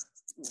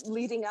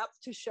leading up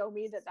to show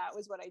me that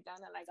was what I'd done.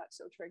 And I got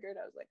so triggered.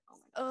 I was like,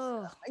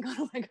 oh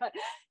my God.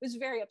 It was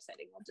very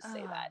upsetting. I'll just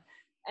say that.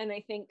 And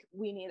I think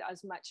we need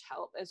as much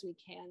help as we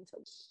can to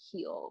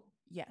heal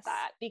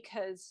that,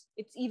 because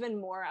it's even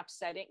more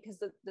upsetting, because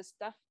the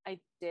stuff I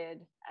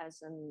did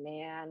as a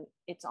man,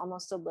 it's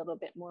almost a little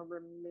bit more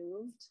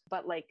removed,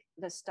 but like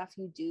the stuff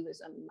you do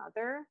as a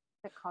mother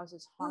that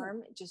causes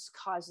harm, it just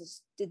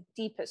causes the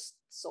deepest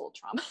soul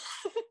trauma.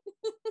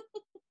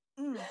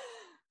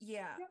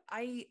 Yeah,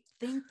 I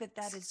think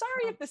that is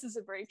sorry if this is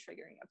a very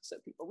triggering episode,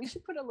 people. We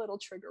should put a little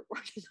trigger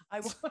warning.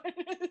 I'll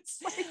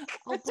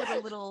put a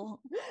little,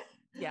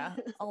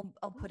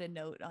 I'll put a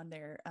note on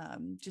there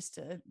just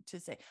to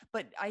say.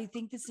 But I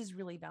think this is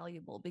really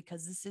valuable,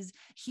 because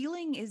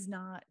healing is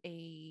not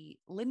a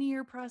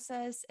linear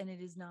process, and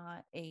it is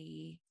not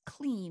a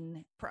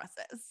clean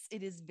process.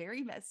 It is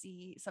very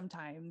messy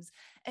sometimes,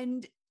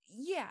 and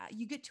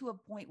you get to a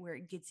point where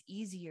it gets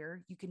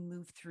easier. You can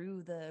move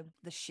through the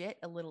shit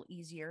a little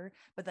easier,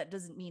 but that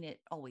doesn't mean it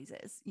always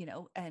is,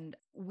 and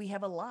we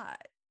have a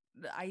lot.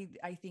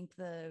 I think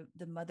the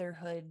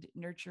motherhood,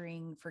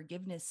 nurturing,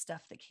 forgiveness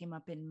stuff that came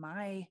up in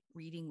my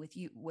reading with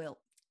you,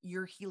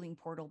 your healing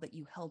portal that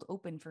you held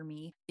open for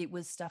me, it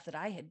was stuff that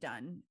I had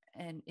done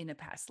and in a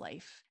past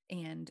life.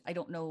 And I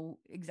don't know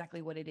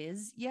exactly what it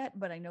is yet,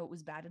 but I know it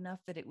was bad enough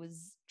that it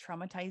was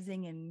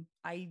traumatizing, and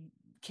I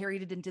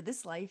carried it into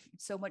this life,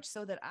 so much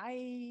so that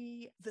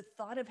the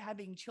thought of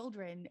having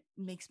children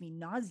makes me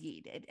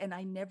nauseated, and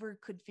I never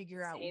could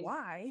figure out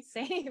why.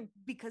 Same.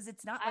 Because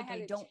it's not like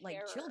I don't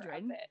like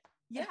children.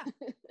 Yeah.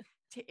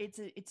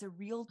 It's a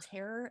real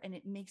terror, and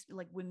it makes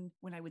like when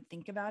I would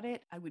think about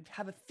it, I would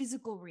have a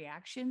physical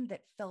reaction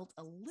that felt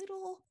a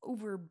little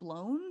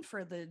overblown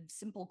for the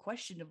simple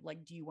question of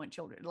like, do you want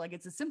children? Like,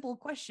 it's a simple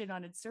question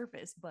on its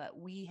surface, but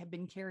we have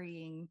been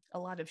carrying a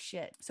lot of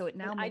shit, so it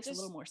now makes a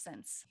little more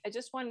sense. I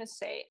just want to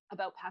say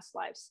about past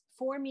lives,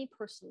 for me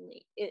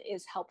personally, it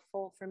is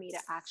helpful for me to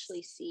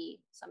actually see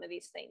some of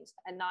these things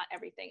and not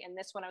everything. And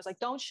this one, I was like,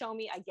 don't show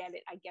me. I get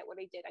it. I get what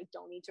I did. I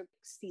don't need to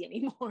see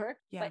anymore.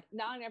 But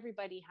not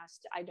everybody has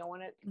to. I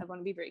want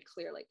to be very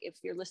clear. Like, if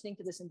you're listening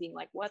to this and being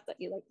like, what, that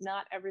you like,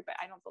 not everybody,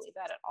 I don't believe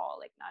that at all.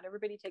 Like, not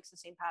everybody takes the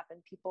same path,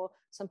 and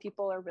some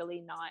people are really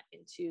not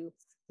into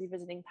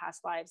revisiting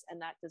past lives,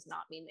 and that does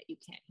not mean that you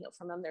can't heal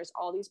from them. There's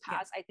all these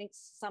paths. I think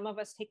some of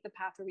us take the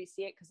path where we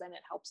see it because then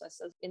it helps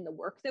us in the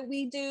work that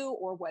we do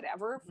or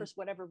whatever. For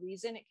whatever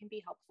reason, it can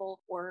be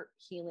helpful or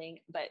healing,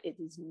 but it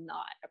is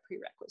not a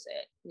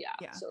prerequisite.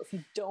 So if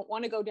you don't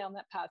want to go down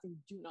that path, you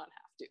do not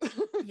have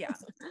to.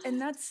 And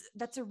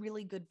that's a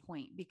really good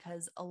point,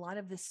 because a lot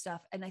of this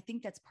stuff, and I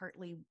think that's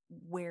partly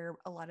where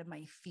a lot of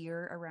my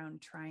fear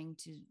around trying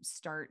to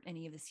start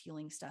any of this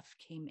healing stuff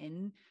came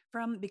in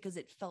from, because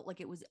it felt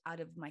like it was out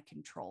of my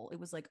control. It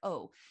was like,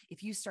 oh,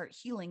 if you start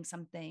healing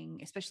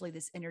something, especially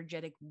this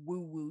energetic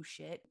woo-woo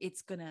shit,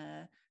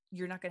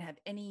 you're not going to have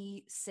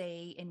any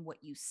say in what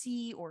you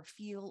see or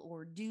feel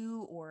or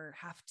do or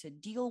have to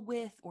deal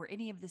with or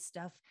any of this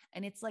stuff.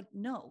 And it's like,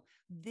 no,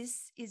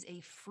 this is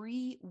a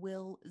free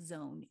will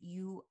zone.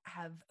 You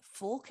have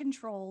full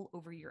control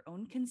over your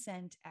own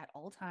consent at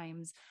all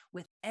times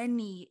with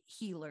any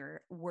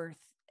healer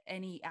worth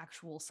any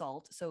actual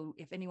salt. So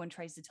if anyone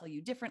tries to tell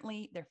you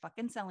differently, they're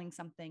fucking selling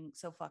something.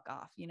 So fuck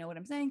off. You know what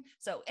I'm saying?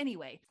 So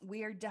anyway,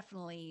 we are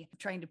definitely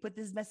trying to put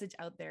this message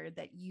out there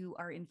that you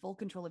are in full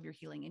control of your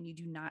healing and you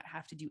do not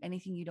have to do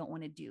anything you don't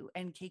want to do.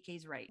 And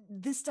KK's right.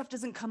 This stuff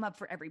doesn't come up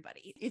for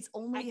everybody. It's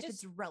only if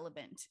it's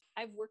relevant.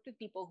 I've worked with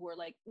people who are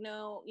like,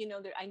 no,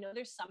 I know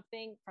there's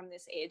something from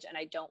this age and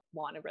I don't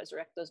want to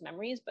resurrect those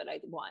memories, but I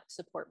want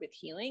support with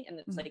healing. And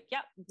it's like, yeah,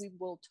 we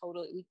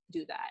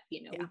do that.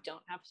 We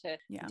don't have to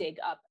dig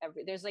up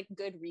there's like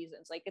good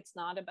reasons. Like it's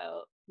not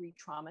about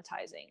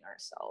re-traumatizing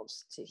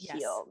ourselves to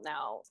heal.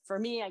 Now, for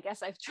me, I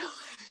guess I've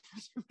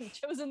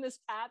chosen this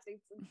path.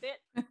 It's a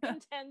bit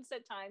intense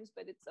at times,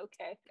 but it's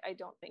okay. I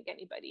don't think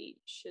anybody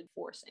should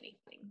force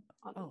anything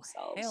on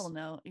themselves. Hell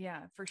no.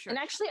 Yeah, for sure. And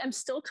actually, I'm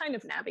still kind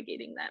of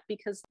navigating that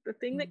because the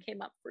thing that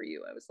came up for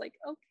you, I was like,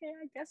 okay,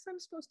 I guess I'm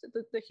supposed to,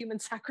 the human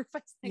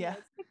sacrifice thing. I guess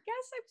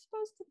I'm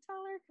supposed to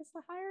tell her because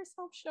the higher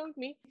self showed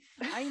me.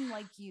 I'm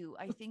like you.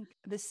 I think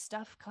this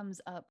stuff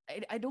comes up.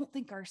 I don't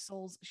think our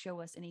souls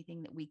show us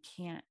anything that we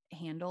can't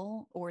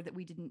handle or that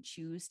we didn't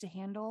choose to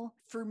handle.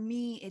 For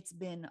me, it's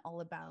been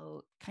all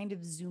about kind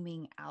of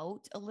zooming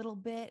out a little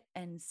bit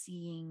and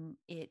seeing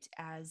it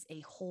as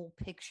a whole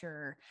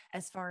picture,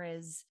 as far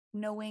as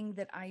knowing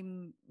that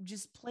I'm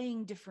just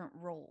playing different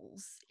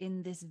roles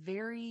in this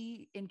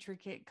very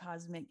intricate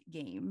cosmic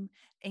game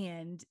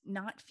and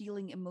not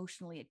feeling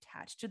emotionally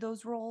attached to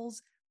those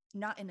roles.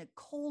 Not in a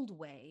cold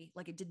way,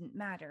 like it didn't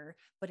matter,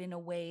 but in a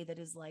way that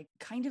is like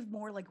kind of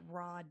more like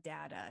raw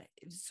data,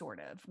 sort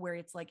of, where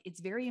it's like, it's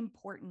very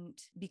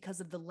important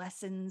because of the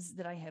lessons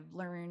that I have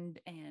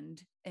learned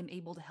and am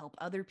able to help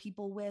other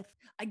people with.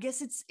 I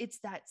guess it's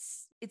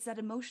that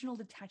emotional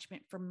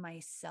detachment from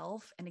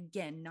myself. And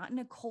again, not in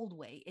a cold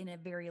way, in a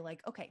very like,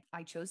 okay,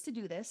 I chose to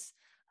do this.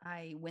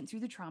 I went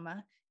through the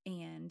trauma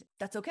and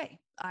that's okay.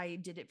 I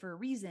did it for a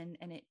reason.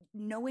 And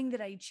knowing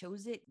that I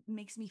chose it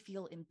makes me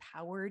feel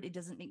empowered. It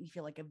doesn't make me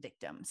feel like a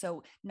victim.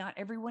 So not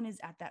everyone is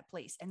at that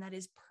place, and that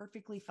is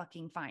perfectly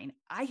fucking fine.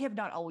 I have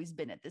not always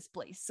been at this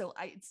place. So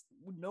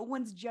no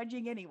one's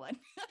judging anyone.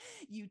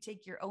 You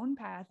take your own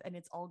path and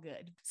it's all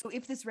good. So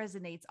if this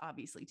resonates,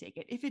 obviously take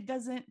it. If it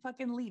doesn't,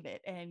 fucking leave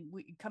it and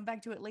we come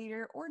back to it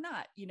later or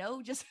not,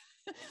 just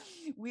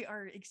we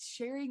are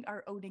sharing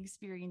our own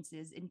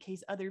experiences in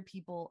case other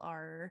people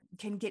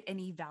can get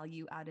any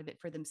value out of it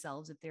for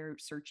themselves if they're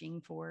searching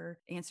for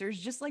answers,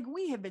 just like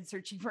we have been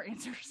searching for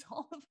answers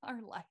all of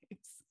our lives.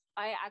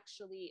 I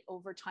actually,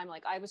 over time,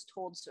 like I was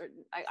told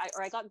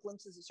I got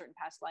glimpses of certain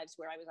past lives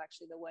where I was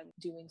actually the one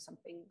doing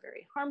something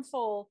very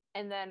harmful.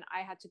 And then I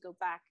had to go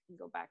back and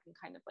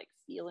kind of like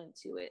feel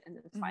into it. And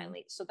then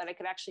finally, so that I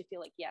could actually feel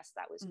like, yes,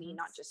 that was me,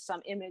 not just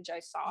some image I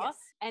saw.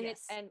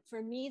 Yes. And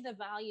for me, the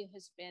value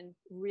has been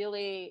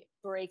really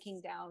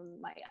breaking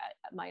down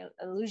my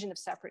illusion of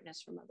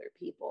separateness from other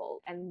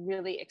people and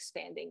really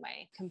expanding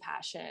my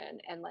compassion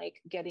and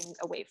like getting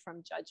away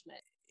from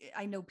judgment.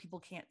 I know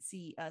people can't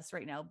see us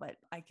right now, but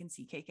I can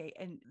see KK,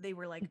 and they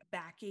were like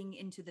backing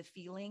into the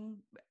feeling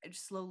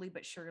slowly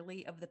but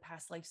surely of the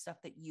past life stuff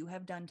that you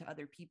have done to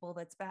other people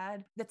that's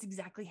bad. That's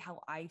exactly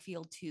how I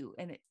feel too.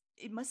 And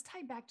it must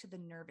tie back to the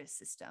nervous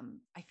system,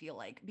 I feel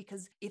like,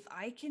 because if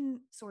I can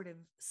sort of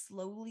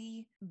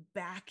slowly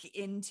back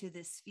into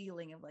this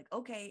feeling of like,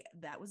 okay,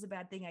 that was a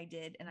bad thing I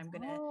did, and I'm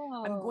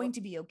going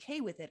to be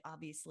okay with it,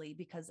 obviously,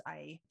 because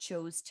I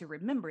chose to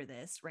remember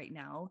this right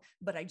now,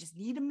 but I just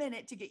need a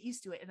minute to get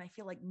used to it. And I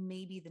feel like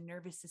maybe the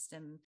nervous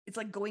system, it's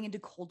like going into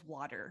cold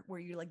water where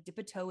you like dip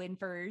a toe in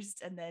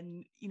first and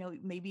then,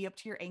 maybe up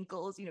to your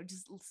ankles,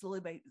 just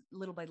slowly by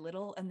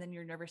little, and then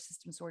your nervous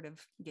system sort of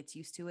gets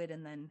used to it.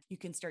 And then you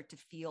can start to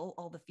feel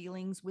all the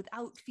feelings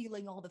without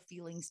feeling all the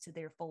feelings to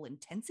their full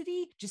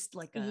intensity, just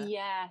like an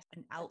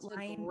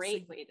outline. That's a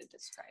great way to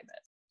describe it.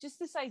 Just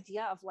this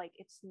idea of like,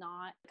 it's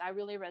not, I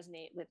really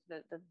resonate with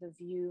the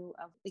view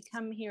of we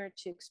come here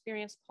to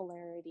experience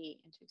polarity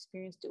and to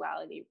experience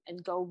duality and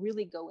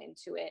really go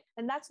into it.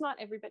 And that's not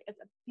everybody.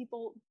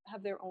 People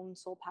have their own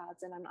soul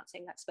paths, and I'm not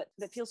saying that's, but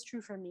that feels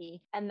true for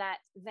me. And that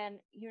then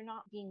you're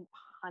not being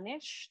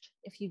punished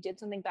if you did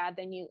something bad,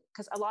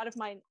 because a lot of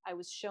mine, I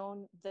was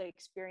shown the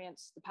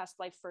past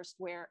life first,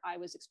 where I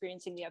was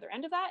experiencing the other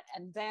end of that.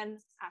 And then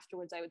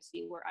afterwards I would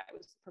see where I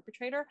was the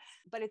perpetrator,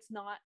 but it's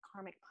not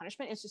karmic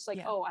punishment. It's just like,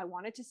 I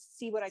wanted to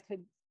see what I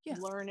could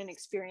learn and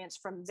experience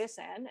from this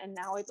end. And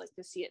now I'd like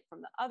to see it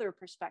from the other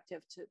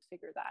perspective to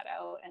figure that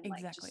out and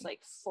like just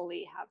like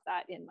fully have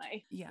that in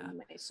my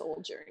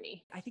soul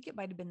journey. I think it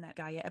might've been that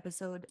Gaia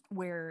episode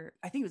where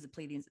I think it was the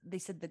Pleiadians. They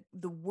said that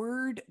the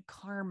word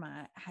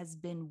karma has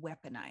been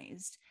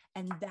weaponized,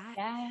 and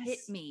that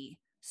hit me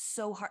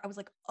so hard. I was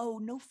like, oh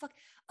no, fuck.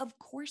 Of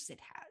course it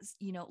has,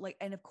 like,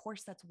 and of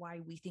course that's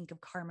why we think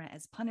of karma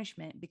as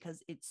punishment,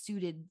 because it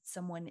suited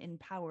someone in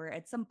power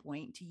at some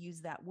point to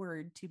use that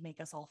word to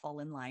make us all fall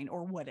in line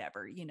or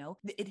whatever,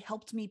 It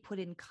helped me put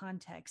in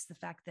context the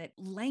fact that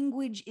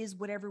language is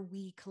whatever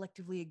we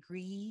collectively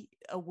agree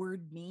a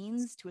word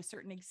means to a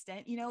certain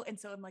extent, And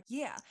so I'm like,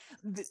 yeah,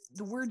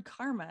 the word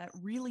karma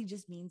really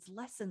just means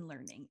lesson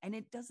learning. And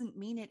it doesn't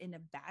mean it in a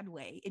bad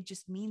way. It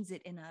just means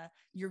it in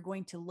you're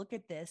going to look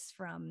at this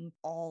from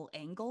all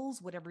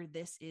angles, whatever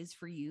this is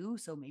for you.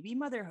 So maybe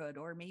motherhood,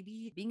 or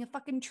maybe being a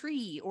fucking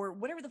tree, or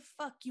whatever the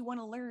fuck you want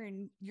to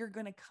learn, you're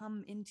going to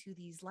come into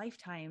these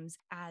lifetimes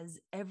as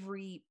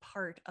every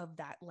part of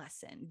that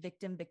lesson,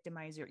 victim,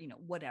 victimizer,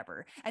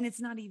 whatever. And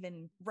it's not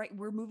even right.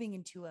 We're moving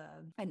into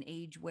an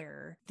age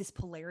where this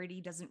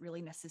polarity doesn't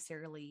really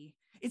necessarily,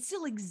 it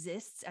still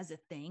exists as a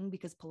thing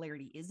because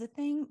polarity is a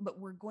thing, but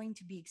we're going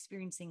to be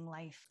experiencing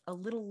life a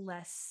little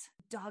less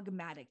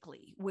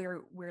dogmatically,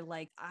 where we're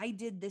like, I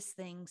did this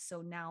thing,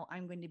 so now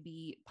I'm going to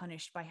be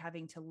punished by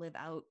having to live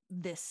out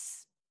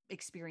this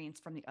experience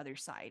from the other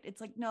side. It's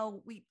like,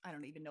 no, I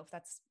don't even know if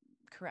that's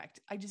correct.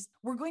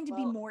 We're going to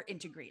be more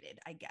integrated,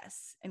 I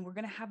guess. And we're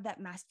going to have that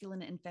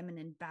masculine and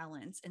feminine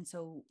balance. And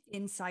so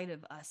inside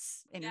of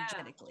us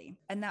energetically,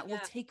 and that will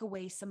take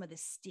away some of the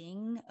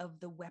sting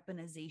of the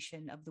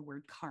weaponization of the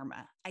word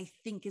karma, I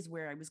think is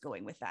where I was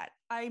going with that.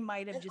 I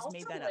might have just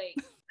made that up.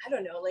 I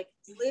don't know, like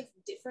live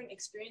different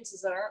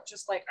experiences that aren't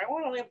just like, I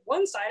want to live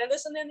one side of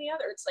this and then the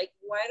other. It's like,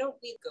 why don't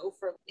we go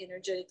for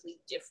energetically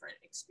different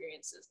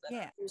experiences that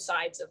are two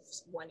sides of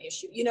one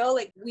issue,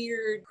 like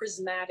weird,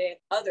 prismatic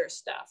other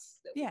stuff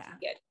that we can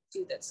get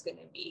to that's going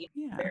to be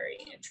very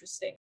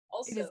interesting.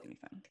 Also, it is gonna be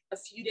fun. A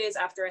few days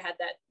after I had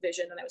that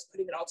vision and I was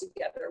putting it all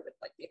together with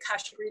like the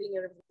Akashic reading,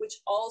 which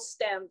all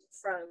stemmed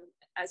from,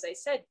 as I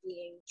said,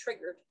 being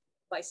triggered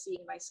by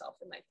seeing myself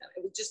in my family.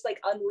 It was just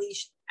like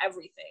unleashed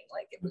everything.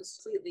 Like it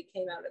was completely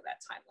came out of that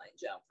timeline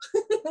jump.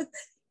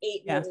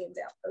 8 million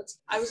downloads.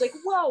 I was like,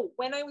 whoa.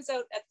 When I was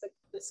out at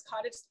this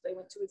cottage that I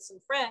went to with some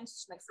friends,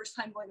 it's my first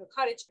time going to a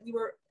cottage. We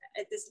were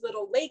at this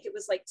little lake. It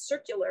was like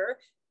circular,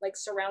 like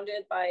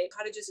surrounded by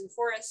cottages and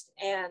forest.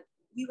 And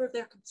we were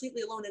there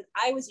completely alone. And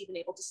I was even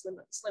able to swim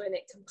in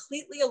it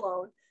completely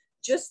alone,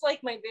 just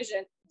like my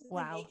vision.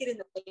 Wow. Naked in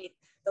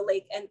the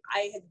lake. And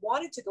I had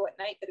wanted to go at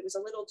night, but it was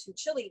a little too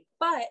chilly.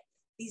 But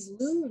these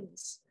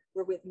loons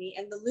were with me,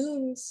 and the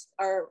loons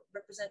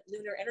represent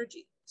lunar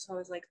energy. So I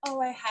was like, oh,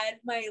 I had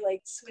my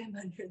like swim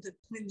under the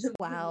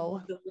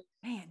wow.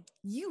 Man,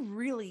 you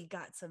really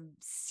got some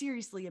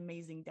seriously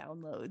amazing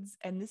downloads,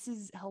 and this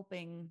is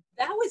helping.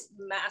 That was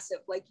massive.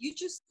 Like you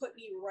just put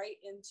me right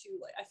into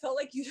like, I felt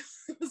like you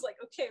was like,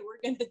 okay,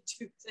 we're gonna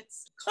do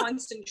this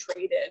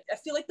concentrated. I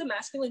feel like the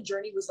masculine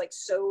journey was like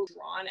so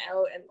drawn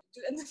out,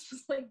 and this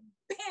was like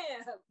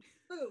bam,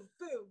 boom,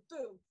 boom,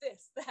 boom,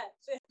 this, that,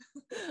 this.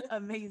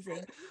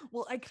 Amazing.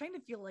 Well, I kind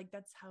of feel like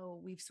that's how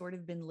we've sort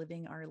of been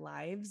living our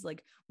lives.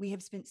 Like we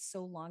have spent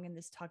so long in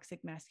this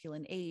toxic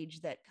masculine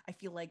age that I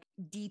feel like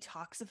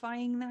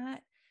detoxifying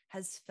that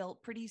has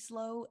felt pretty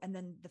slow. And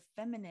then the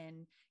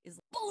feminine is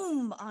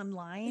boom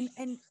online.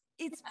 And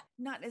it's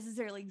not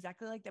necessarily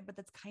exactly like that, but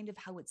that's kind of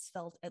how it's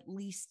felt, at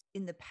least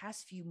in the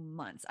past few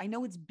months. I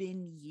know it's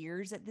been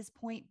years at this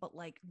point, but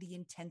like the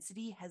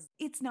intensity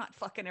it's not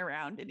fucking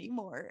around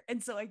anymore.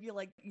 And so I feel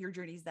like your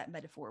journey is that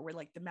metaphor where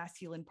like the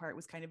masculine part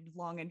was kind of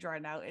long and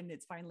drawn out and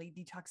it's finally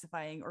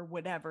detoxifying or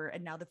whatever.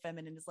 And now the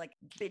feminine is like,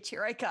 bitch,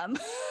 here I come.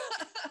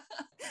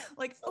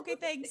 Like, okay,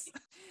 thanks.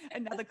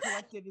 And now the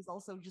collective is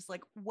also just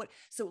like, what?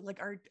 So like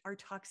our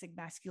toxic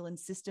masculine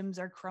systems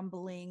are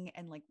crumbling,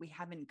 and like we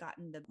haven't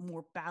gotten the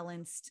more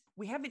balanced,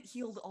 we haven't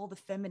healed all the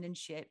feminine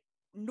shit,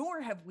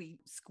 nor have we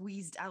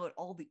squeezed out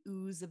all the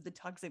ooze of the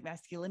toxic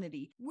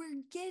masculinity.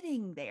 We're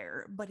getting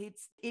there, but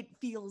it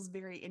feels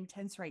very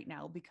intense right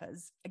now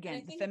because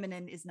again, the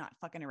feminine is not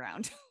fucking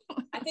around.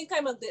 I think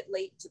I'm a bit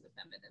late to the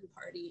feminine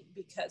party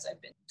because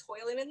I've been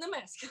toiling in the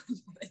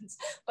masculine ones.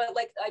 But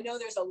like, I know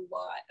there's a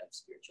lot of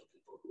spiritual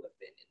people who have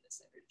been in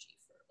this energy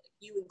for like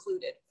you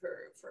included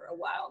for a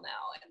while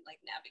now and like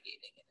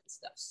navigating it and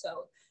stuff.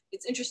 So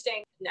it's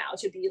interesting now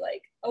to be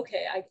like,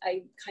 okay,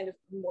 I kind of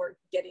more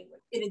getting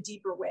in a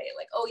deeper way,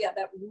 like, oh yeah,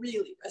 that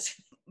really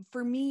resonates.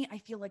 For me, I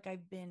feel like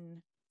I've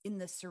been in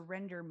the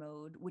surrender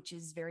mode, which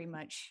is very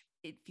much,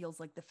 it feels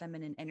like the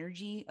feminine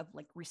energy of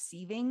like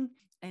receiving,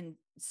 and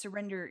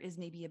surrender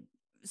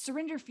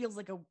feels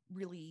like a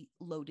really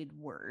loaded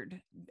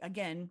word.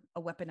 Again,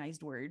 a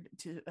weaponized word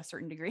to a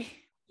certain degree.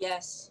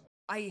 Yes.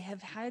 I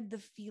have had the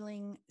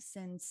feeling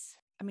since,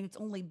 it's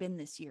only been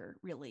this year,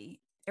 really.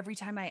 Every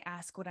time I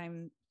ask what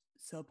I'm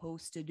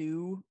supposed to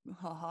do,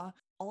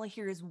 all I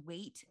hear is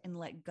wait and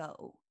let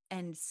go.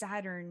 And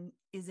Saturn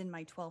is in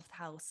my 12th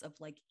house of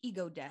like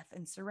ego death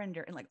and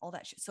surrender and like all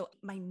that shit. So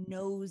my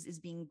nose is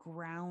being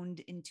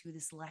ground into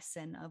this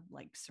lesson of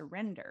like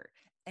surrender.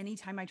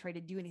 anytime I try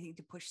to do anything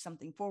to push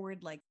something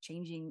forward, like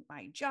changing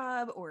my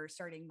job or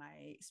starting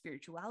my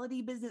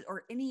spirituality business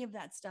or any of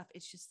that stuff,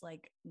 it's just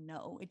like,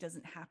 no, it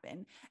doesn't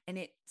happen. And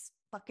it's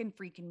fucking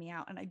freaking me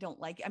out. And I don't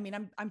like it. I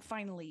mean, I'm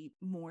finally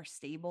more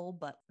stable,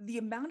 but the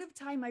amount of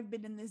time I've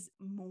been in this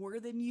more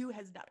than you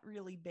has not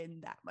really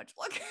been that much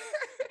longer.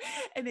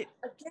 And it,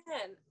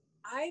 again,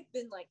 I've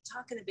been like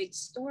talking a big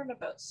storm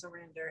about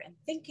surrender and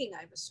thinking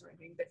I was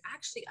surrendering, but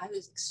actually I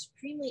was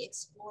extremely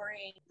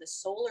exploring the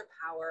solar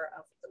power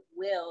of the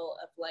will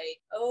of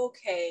like,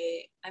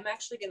 okay, I'm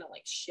actually going to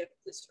like shift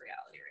this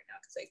reality right now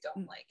because I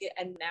don't like it.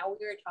 And now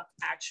we're talking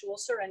actual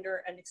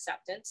surrender and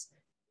acceptance.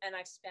 And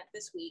I've spent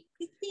this week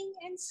kicking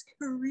and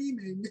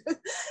screaming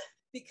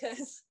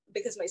because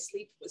my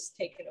sleep was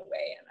taken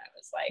away. And I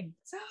was like,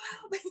 so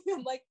help me.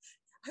 I'm like,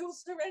 I will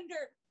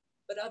surrender,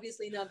 but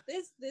obviously not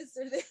this,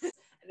 or this.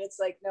 And it's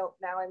like, no,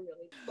 now I'm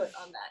really put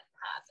on that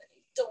path and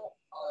I don't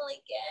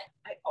like it.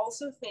 I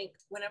also think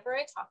whenever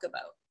I talk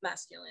about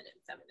masculine and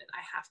feminine,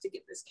 I have to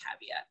give this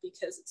caveat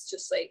because it's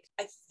just like,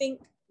 I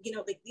think, you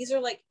know, like these are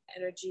like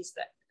energies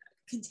that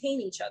contain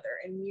each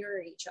other and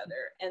mirror each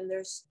other. And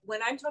there's,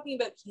 when I'm talking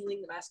about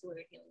healing the masculine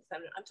or healing the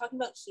feminine, I'm talking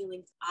about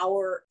healing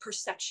our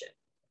perception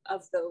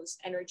of those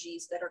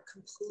energies that are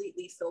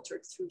completely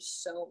filtered through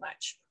so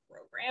much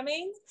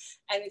programming.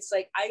 And it's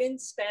like, I didn't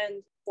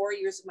spend 4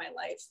 years of my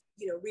life,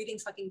 you know, reading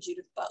fucking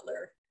Judith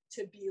Butler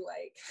to be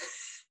like,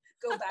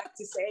 go back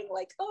to saying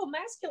like, oh,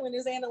 masculine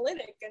is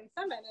analytic and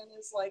feminine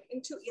is like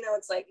into, you know,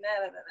 it's like,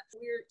 no.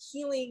 We're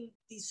healing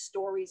these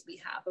stories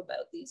we have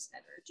about these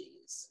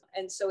energies.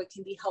 And so it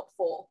can be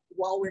helpful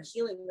while we're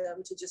healing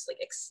them to just like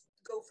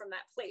go from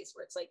that place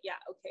where it's like, yeah,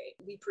 okay,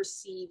 we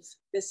perceive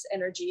this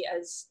energy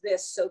as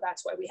this, so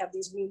that's why we have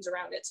these wounds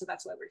around it, so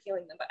that's why we're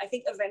healing them. But I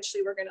think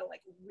eventually we're going to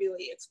like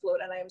really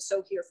explode, and I am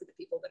so here for the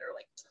people that are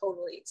like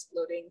totally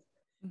exploding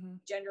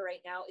gender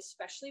right now,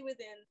 especially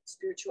within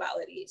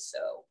spirituality.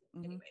 So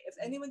anyway, if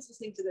anyone's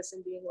listening to this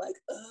and being like,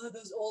 oh,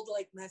 those old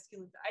like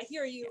masculine, I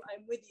hear you,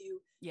 I'm with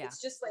you.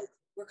 It's just like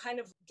we're kind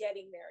of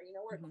getting there, you know,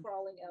 we're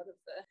crawling out of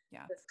the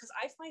because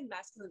I find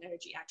masculine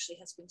energy actually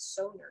has been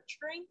so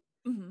nurturing.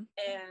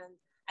 And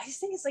I just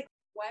think it's like,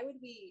 why would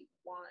we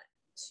want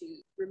to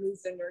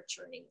remove the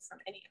nurturing from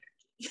any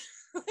energy?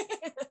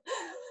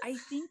 I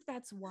think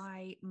that's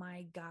why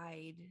my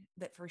guide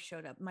that first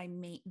showed up,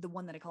 the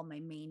one that I call my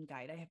main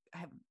guide, I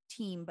have a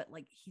team, but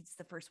like he's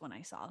the first one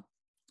I saw.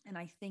 And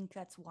I think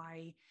that's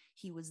why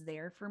he was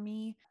there for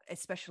me,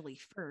 especially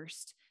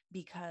first,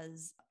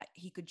 because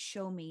he could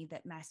show me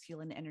that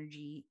masculine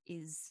energy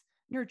is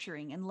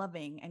nurturing and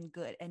loving and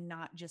good, and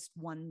not just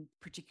one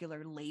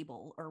particular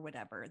label or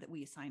whatever that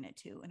we assign it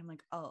to. And I'm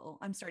like, oh,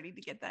 I'm starting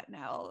to get that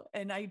now.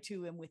 And I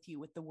too am with you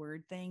with the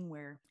word thing,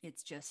 where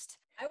it's just,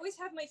 I always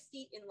have my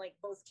feet in like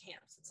both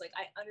camps. It's like,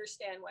 I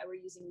understand why we're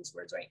using these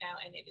words right now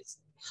and it is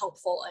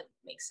helpful and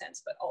makes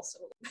sense, but also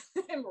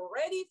I'm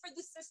ready for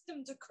the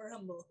system to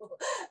crumble.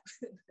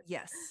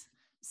 Yes.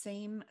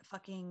 Same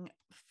fucking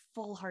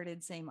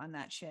full-hearted same on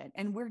that shit.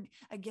 And we're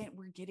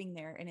getting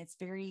there, and it's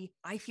very,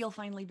 I feel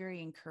finally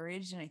very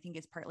encouraged. And I think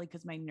it's partly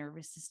because my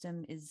nervous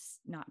system is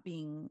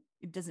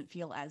it doesn't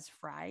feel as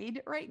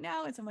fried right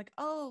now. And so I'm like,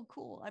 oh,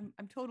 cool.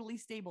 I'm totally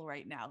stable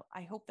right now.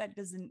 I hope that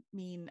doesn't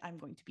mean I'm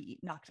going to be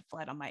knocked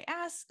flat on my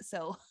ass.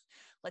 So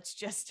let's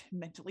just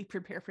mentally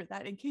prepare for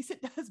that in case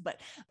it does.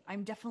 But I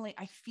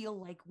feel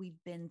like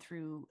we've been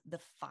through the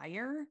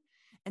fire,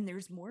 and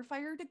there's more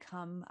fire to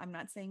come. I'm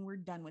not saying we're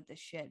done with this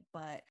shit,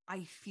 but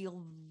I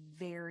feel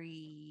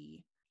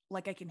very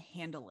like I can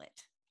handle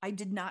it. I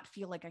did not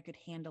feel like I could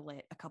handle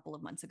it a couple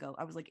of months ago.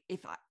 I was like,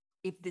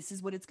 if this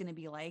is what it's going to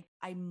be like,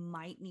 I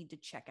might need to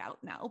check out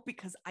now,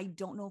 because I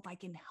don't know if I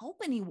can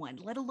help anyone,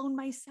 let alone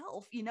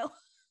myself, you know?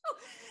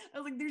 I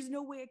was like, there's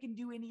no way I can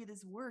do any of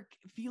this work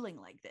feeling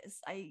like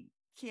this. I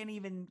can't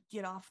even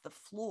get off the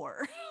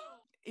floor.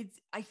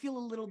 I feel a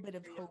little bit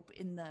of hope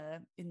in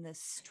the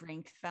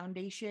strength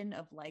foundation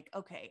of like,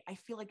 okay, I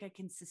feel like I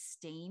can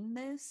sustain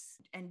this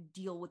and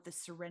deal with the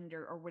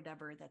surrender or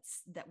whatever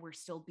that we're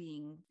still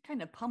being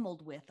kind of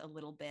pummeled with a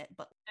little bit,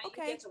 but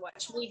okay. You get to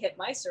watch me hit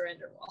my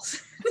surrender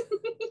walls.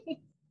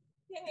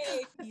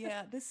 Yay.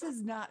 Yeah, this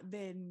has not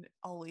been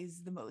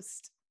always the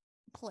most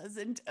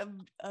pleasant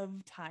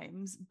of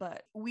times,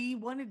 but we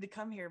wanted to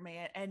come here,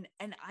 Maya, and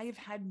I've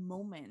had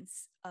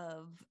moments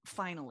of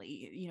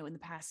finally, you know, in the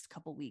past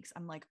couple weeks,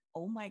 I'm like,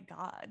 oh my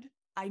God,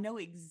 I know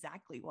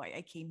exactly why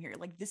I came here.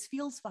 Like, this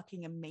feels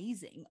fucking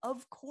amazing.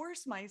 Of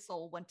course my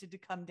soul wanted to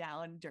come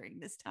down during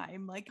this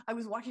time. Like, I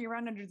was walking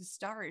around under the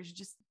stars,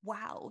 just,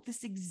 wow,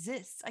 this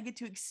exists. I get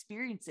to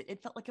experience it.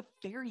 It felt like a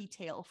fairy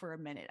tale for a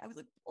minute. I was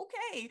like,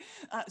 okay.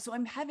 So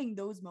I'm having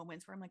those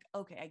moments where I'm like,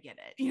 okay, I get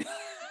it. You know?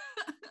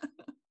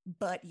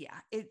 But yeah,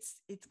 it's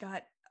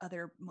got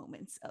other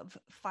moments of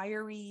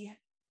fiery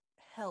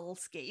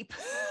hellscape.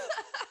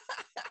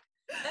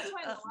 That's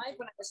why live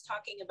when I was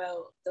talking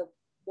about the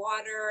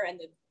water and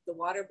the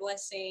water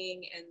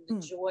blessing and the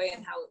joy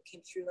and how it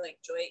came through, like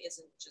joy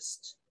isn't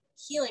just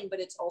healing, but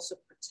it's also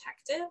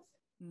protective.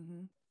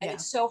 And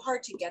it's so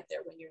hard to get there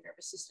when your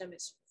nervous system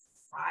is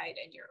fried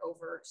and you're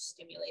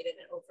overstimulated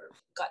and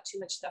got too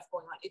much stuff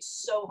going on, it's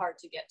so hard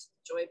to get to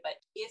the joy. But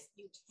if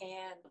you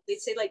can, they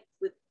say like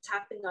with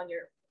tapping on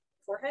your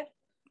forehead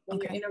when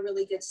you're in a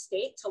really good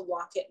state, to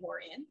lock it more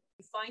in.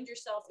 You find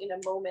yourself in a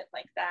moment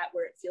like that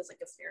where it feels like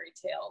a fairy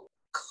tale.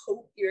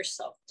 Coat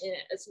yourself in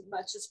it as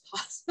much as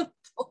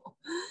possible.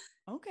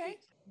 Okay,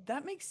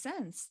 that makes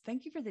sense.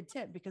 Thank you for the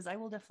tip, because I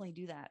will definitely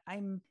do that.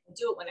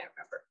 Do it when I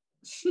remember.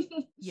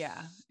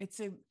 Yeah,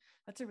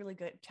 that's a really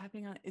good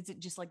tapping on. Is it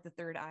just like the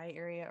third eye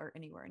area or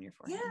anywhere on your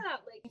forehead? Yeah,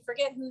 like I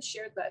forget who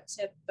shared that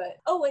tip, but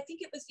I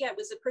think it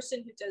was a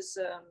person who does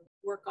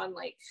work on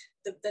like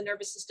the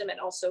nervous system and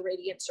also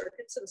radiant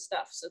circuits and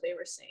stuff. So they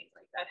were saying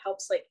like that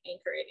helps like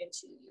anchor it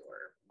into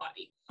your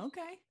body.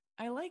 Okay,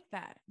 I like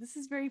that. This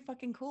is very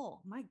fucking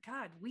cool. My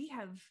God,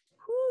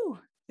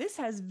 this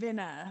has been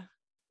a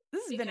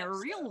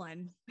real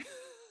one.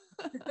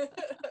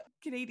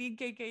 Canadian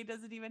KK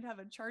doesn't even have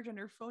a charge on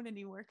her phone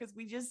anymore because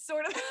we just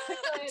sort of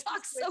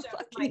talk so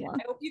fucking long.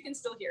 I hope you can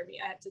still hear me.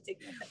 I had to take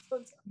my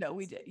headphones off. No,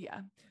 we did. Yeah.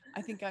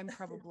 I think I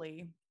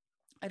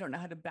don't know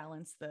how to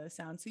balance the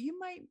sound. So you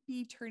might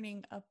be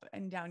turning up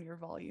and down your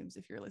volumes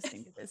if you're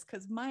listening to this,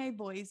 because my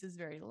voice is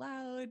very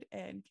loud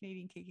and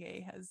Canadian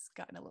KK has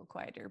gotten a little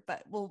quieter,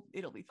 but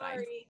it'll be fine.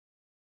 Sorry.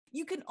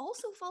 You can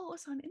also follow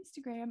us on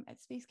Instagram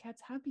at Space Cats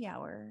Happy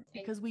Hour,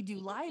 because we do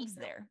lives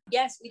there.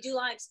 Yes, we do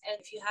lives. And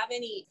if you have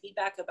any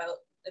feedback of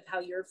how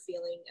you're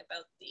feeling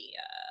about the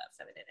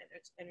feminine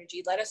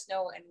energy, let us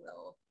know and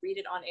we'll read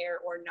it on air,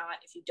 or not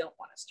if you don't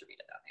want us to read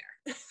it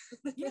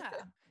on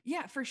air.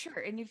 Yeah, for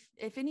sure. And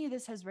if any of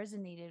this has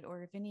resonated,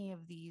 or if any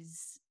of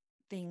these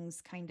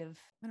things kind of,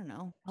 I don't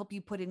know, help you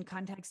put in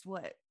context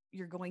what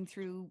you're going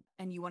through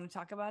and you want to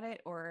talk about it,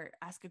 or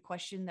ask a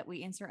question that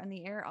we answer on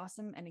the air,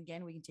 awesome. And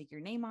again, we can take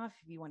your name off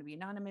if you want to be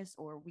anonymous,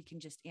 or we can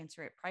just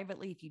answer it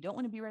privately if you don't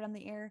want to be read on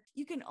the air.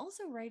 You can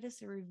also write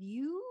us a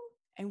review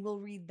and we'll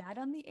read that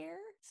on the air,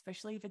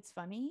 especially if it's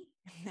funny.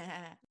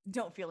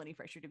 Don't feel any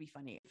pressure to be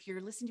funny. If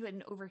you're listening to it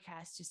in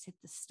Overcast, just hit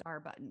the star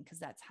button, because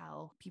that's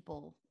how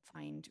people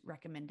find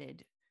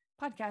recommended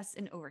podcasts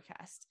in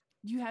Overcast.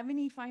 Do you have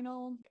any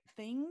final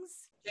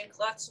things? Drink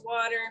lots of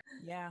water.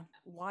 Yeah,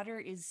 water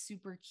is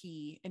super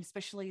key, and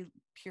especially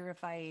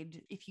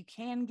purified. If you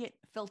can get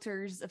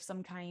filters of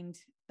some kind,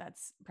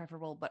 that's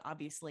preferable, but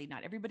obviously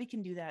not everybody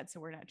can do that. So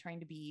we're not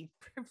trying to be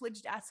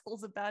privileged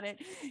assholes about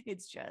it.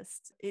 It's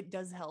just, it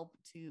does help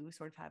to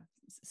sort of have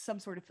some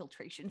sort of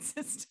filtration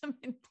system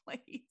in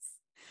place,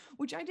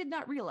 which I did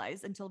not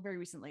realize until very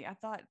recently. I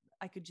thought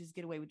I could just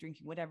get away with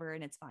drinking whatever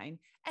and it's fine.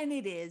 And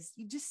it is.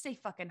 You just stay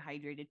fucking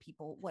hydrated,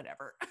 people,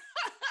 whatever.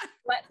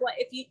 What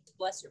if you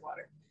bless your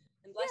water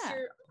and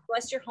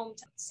bless your home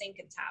sink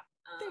and tap.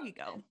 There you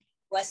go.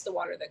 Bless the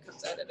water that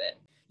comes out of it.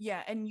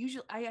 Yeah. And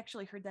usually I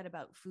actually heard that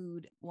about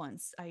food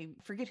once. I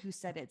forget who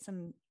said it.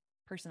 Some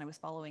person I was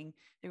following,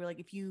 they were like,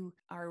 if you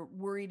are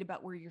worried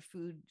about where your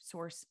food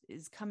source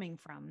is coming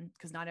from,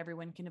 because not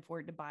everyone can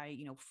afford to buy,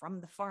 from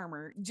the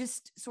farmer,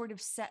 just sort of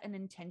set an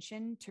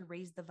intention to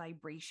raise the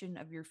vibration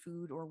of your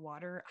food or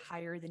water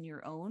higher than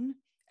your own.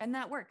 And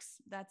that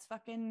works. That's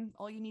fucking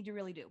all you need to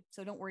really do.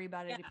 So don't worry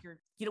about it. If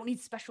you don't need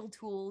special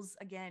tools.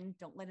 Again,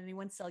 don't let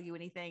anyone sell you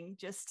anything.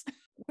 Just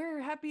we're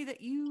happy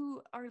that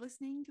you are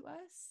listening to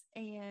us,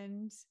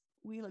 and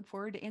we look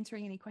forward to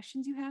answering any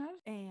questions you have.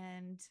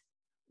 And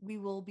we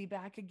will be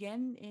back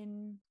again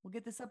we'll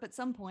get this up at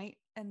some point,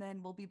 and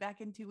then we'll be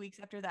back in 2 weeks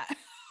after that.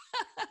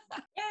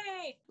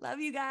 Yay! Love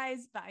you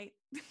guys. Bye.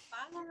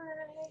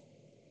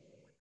 Bye.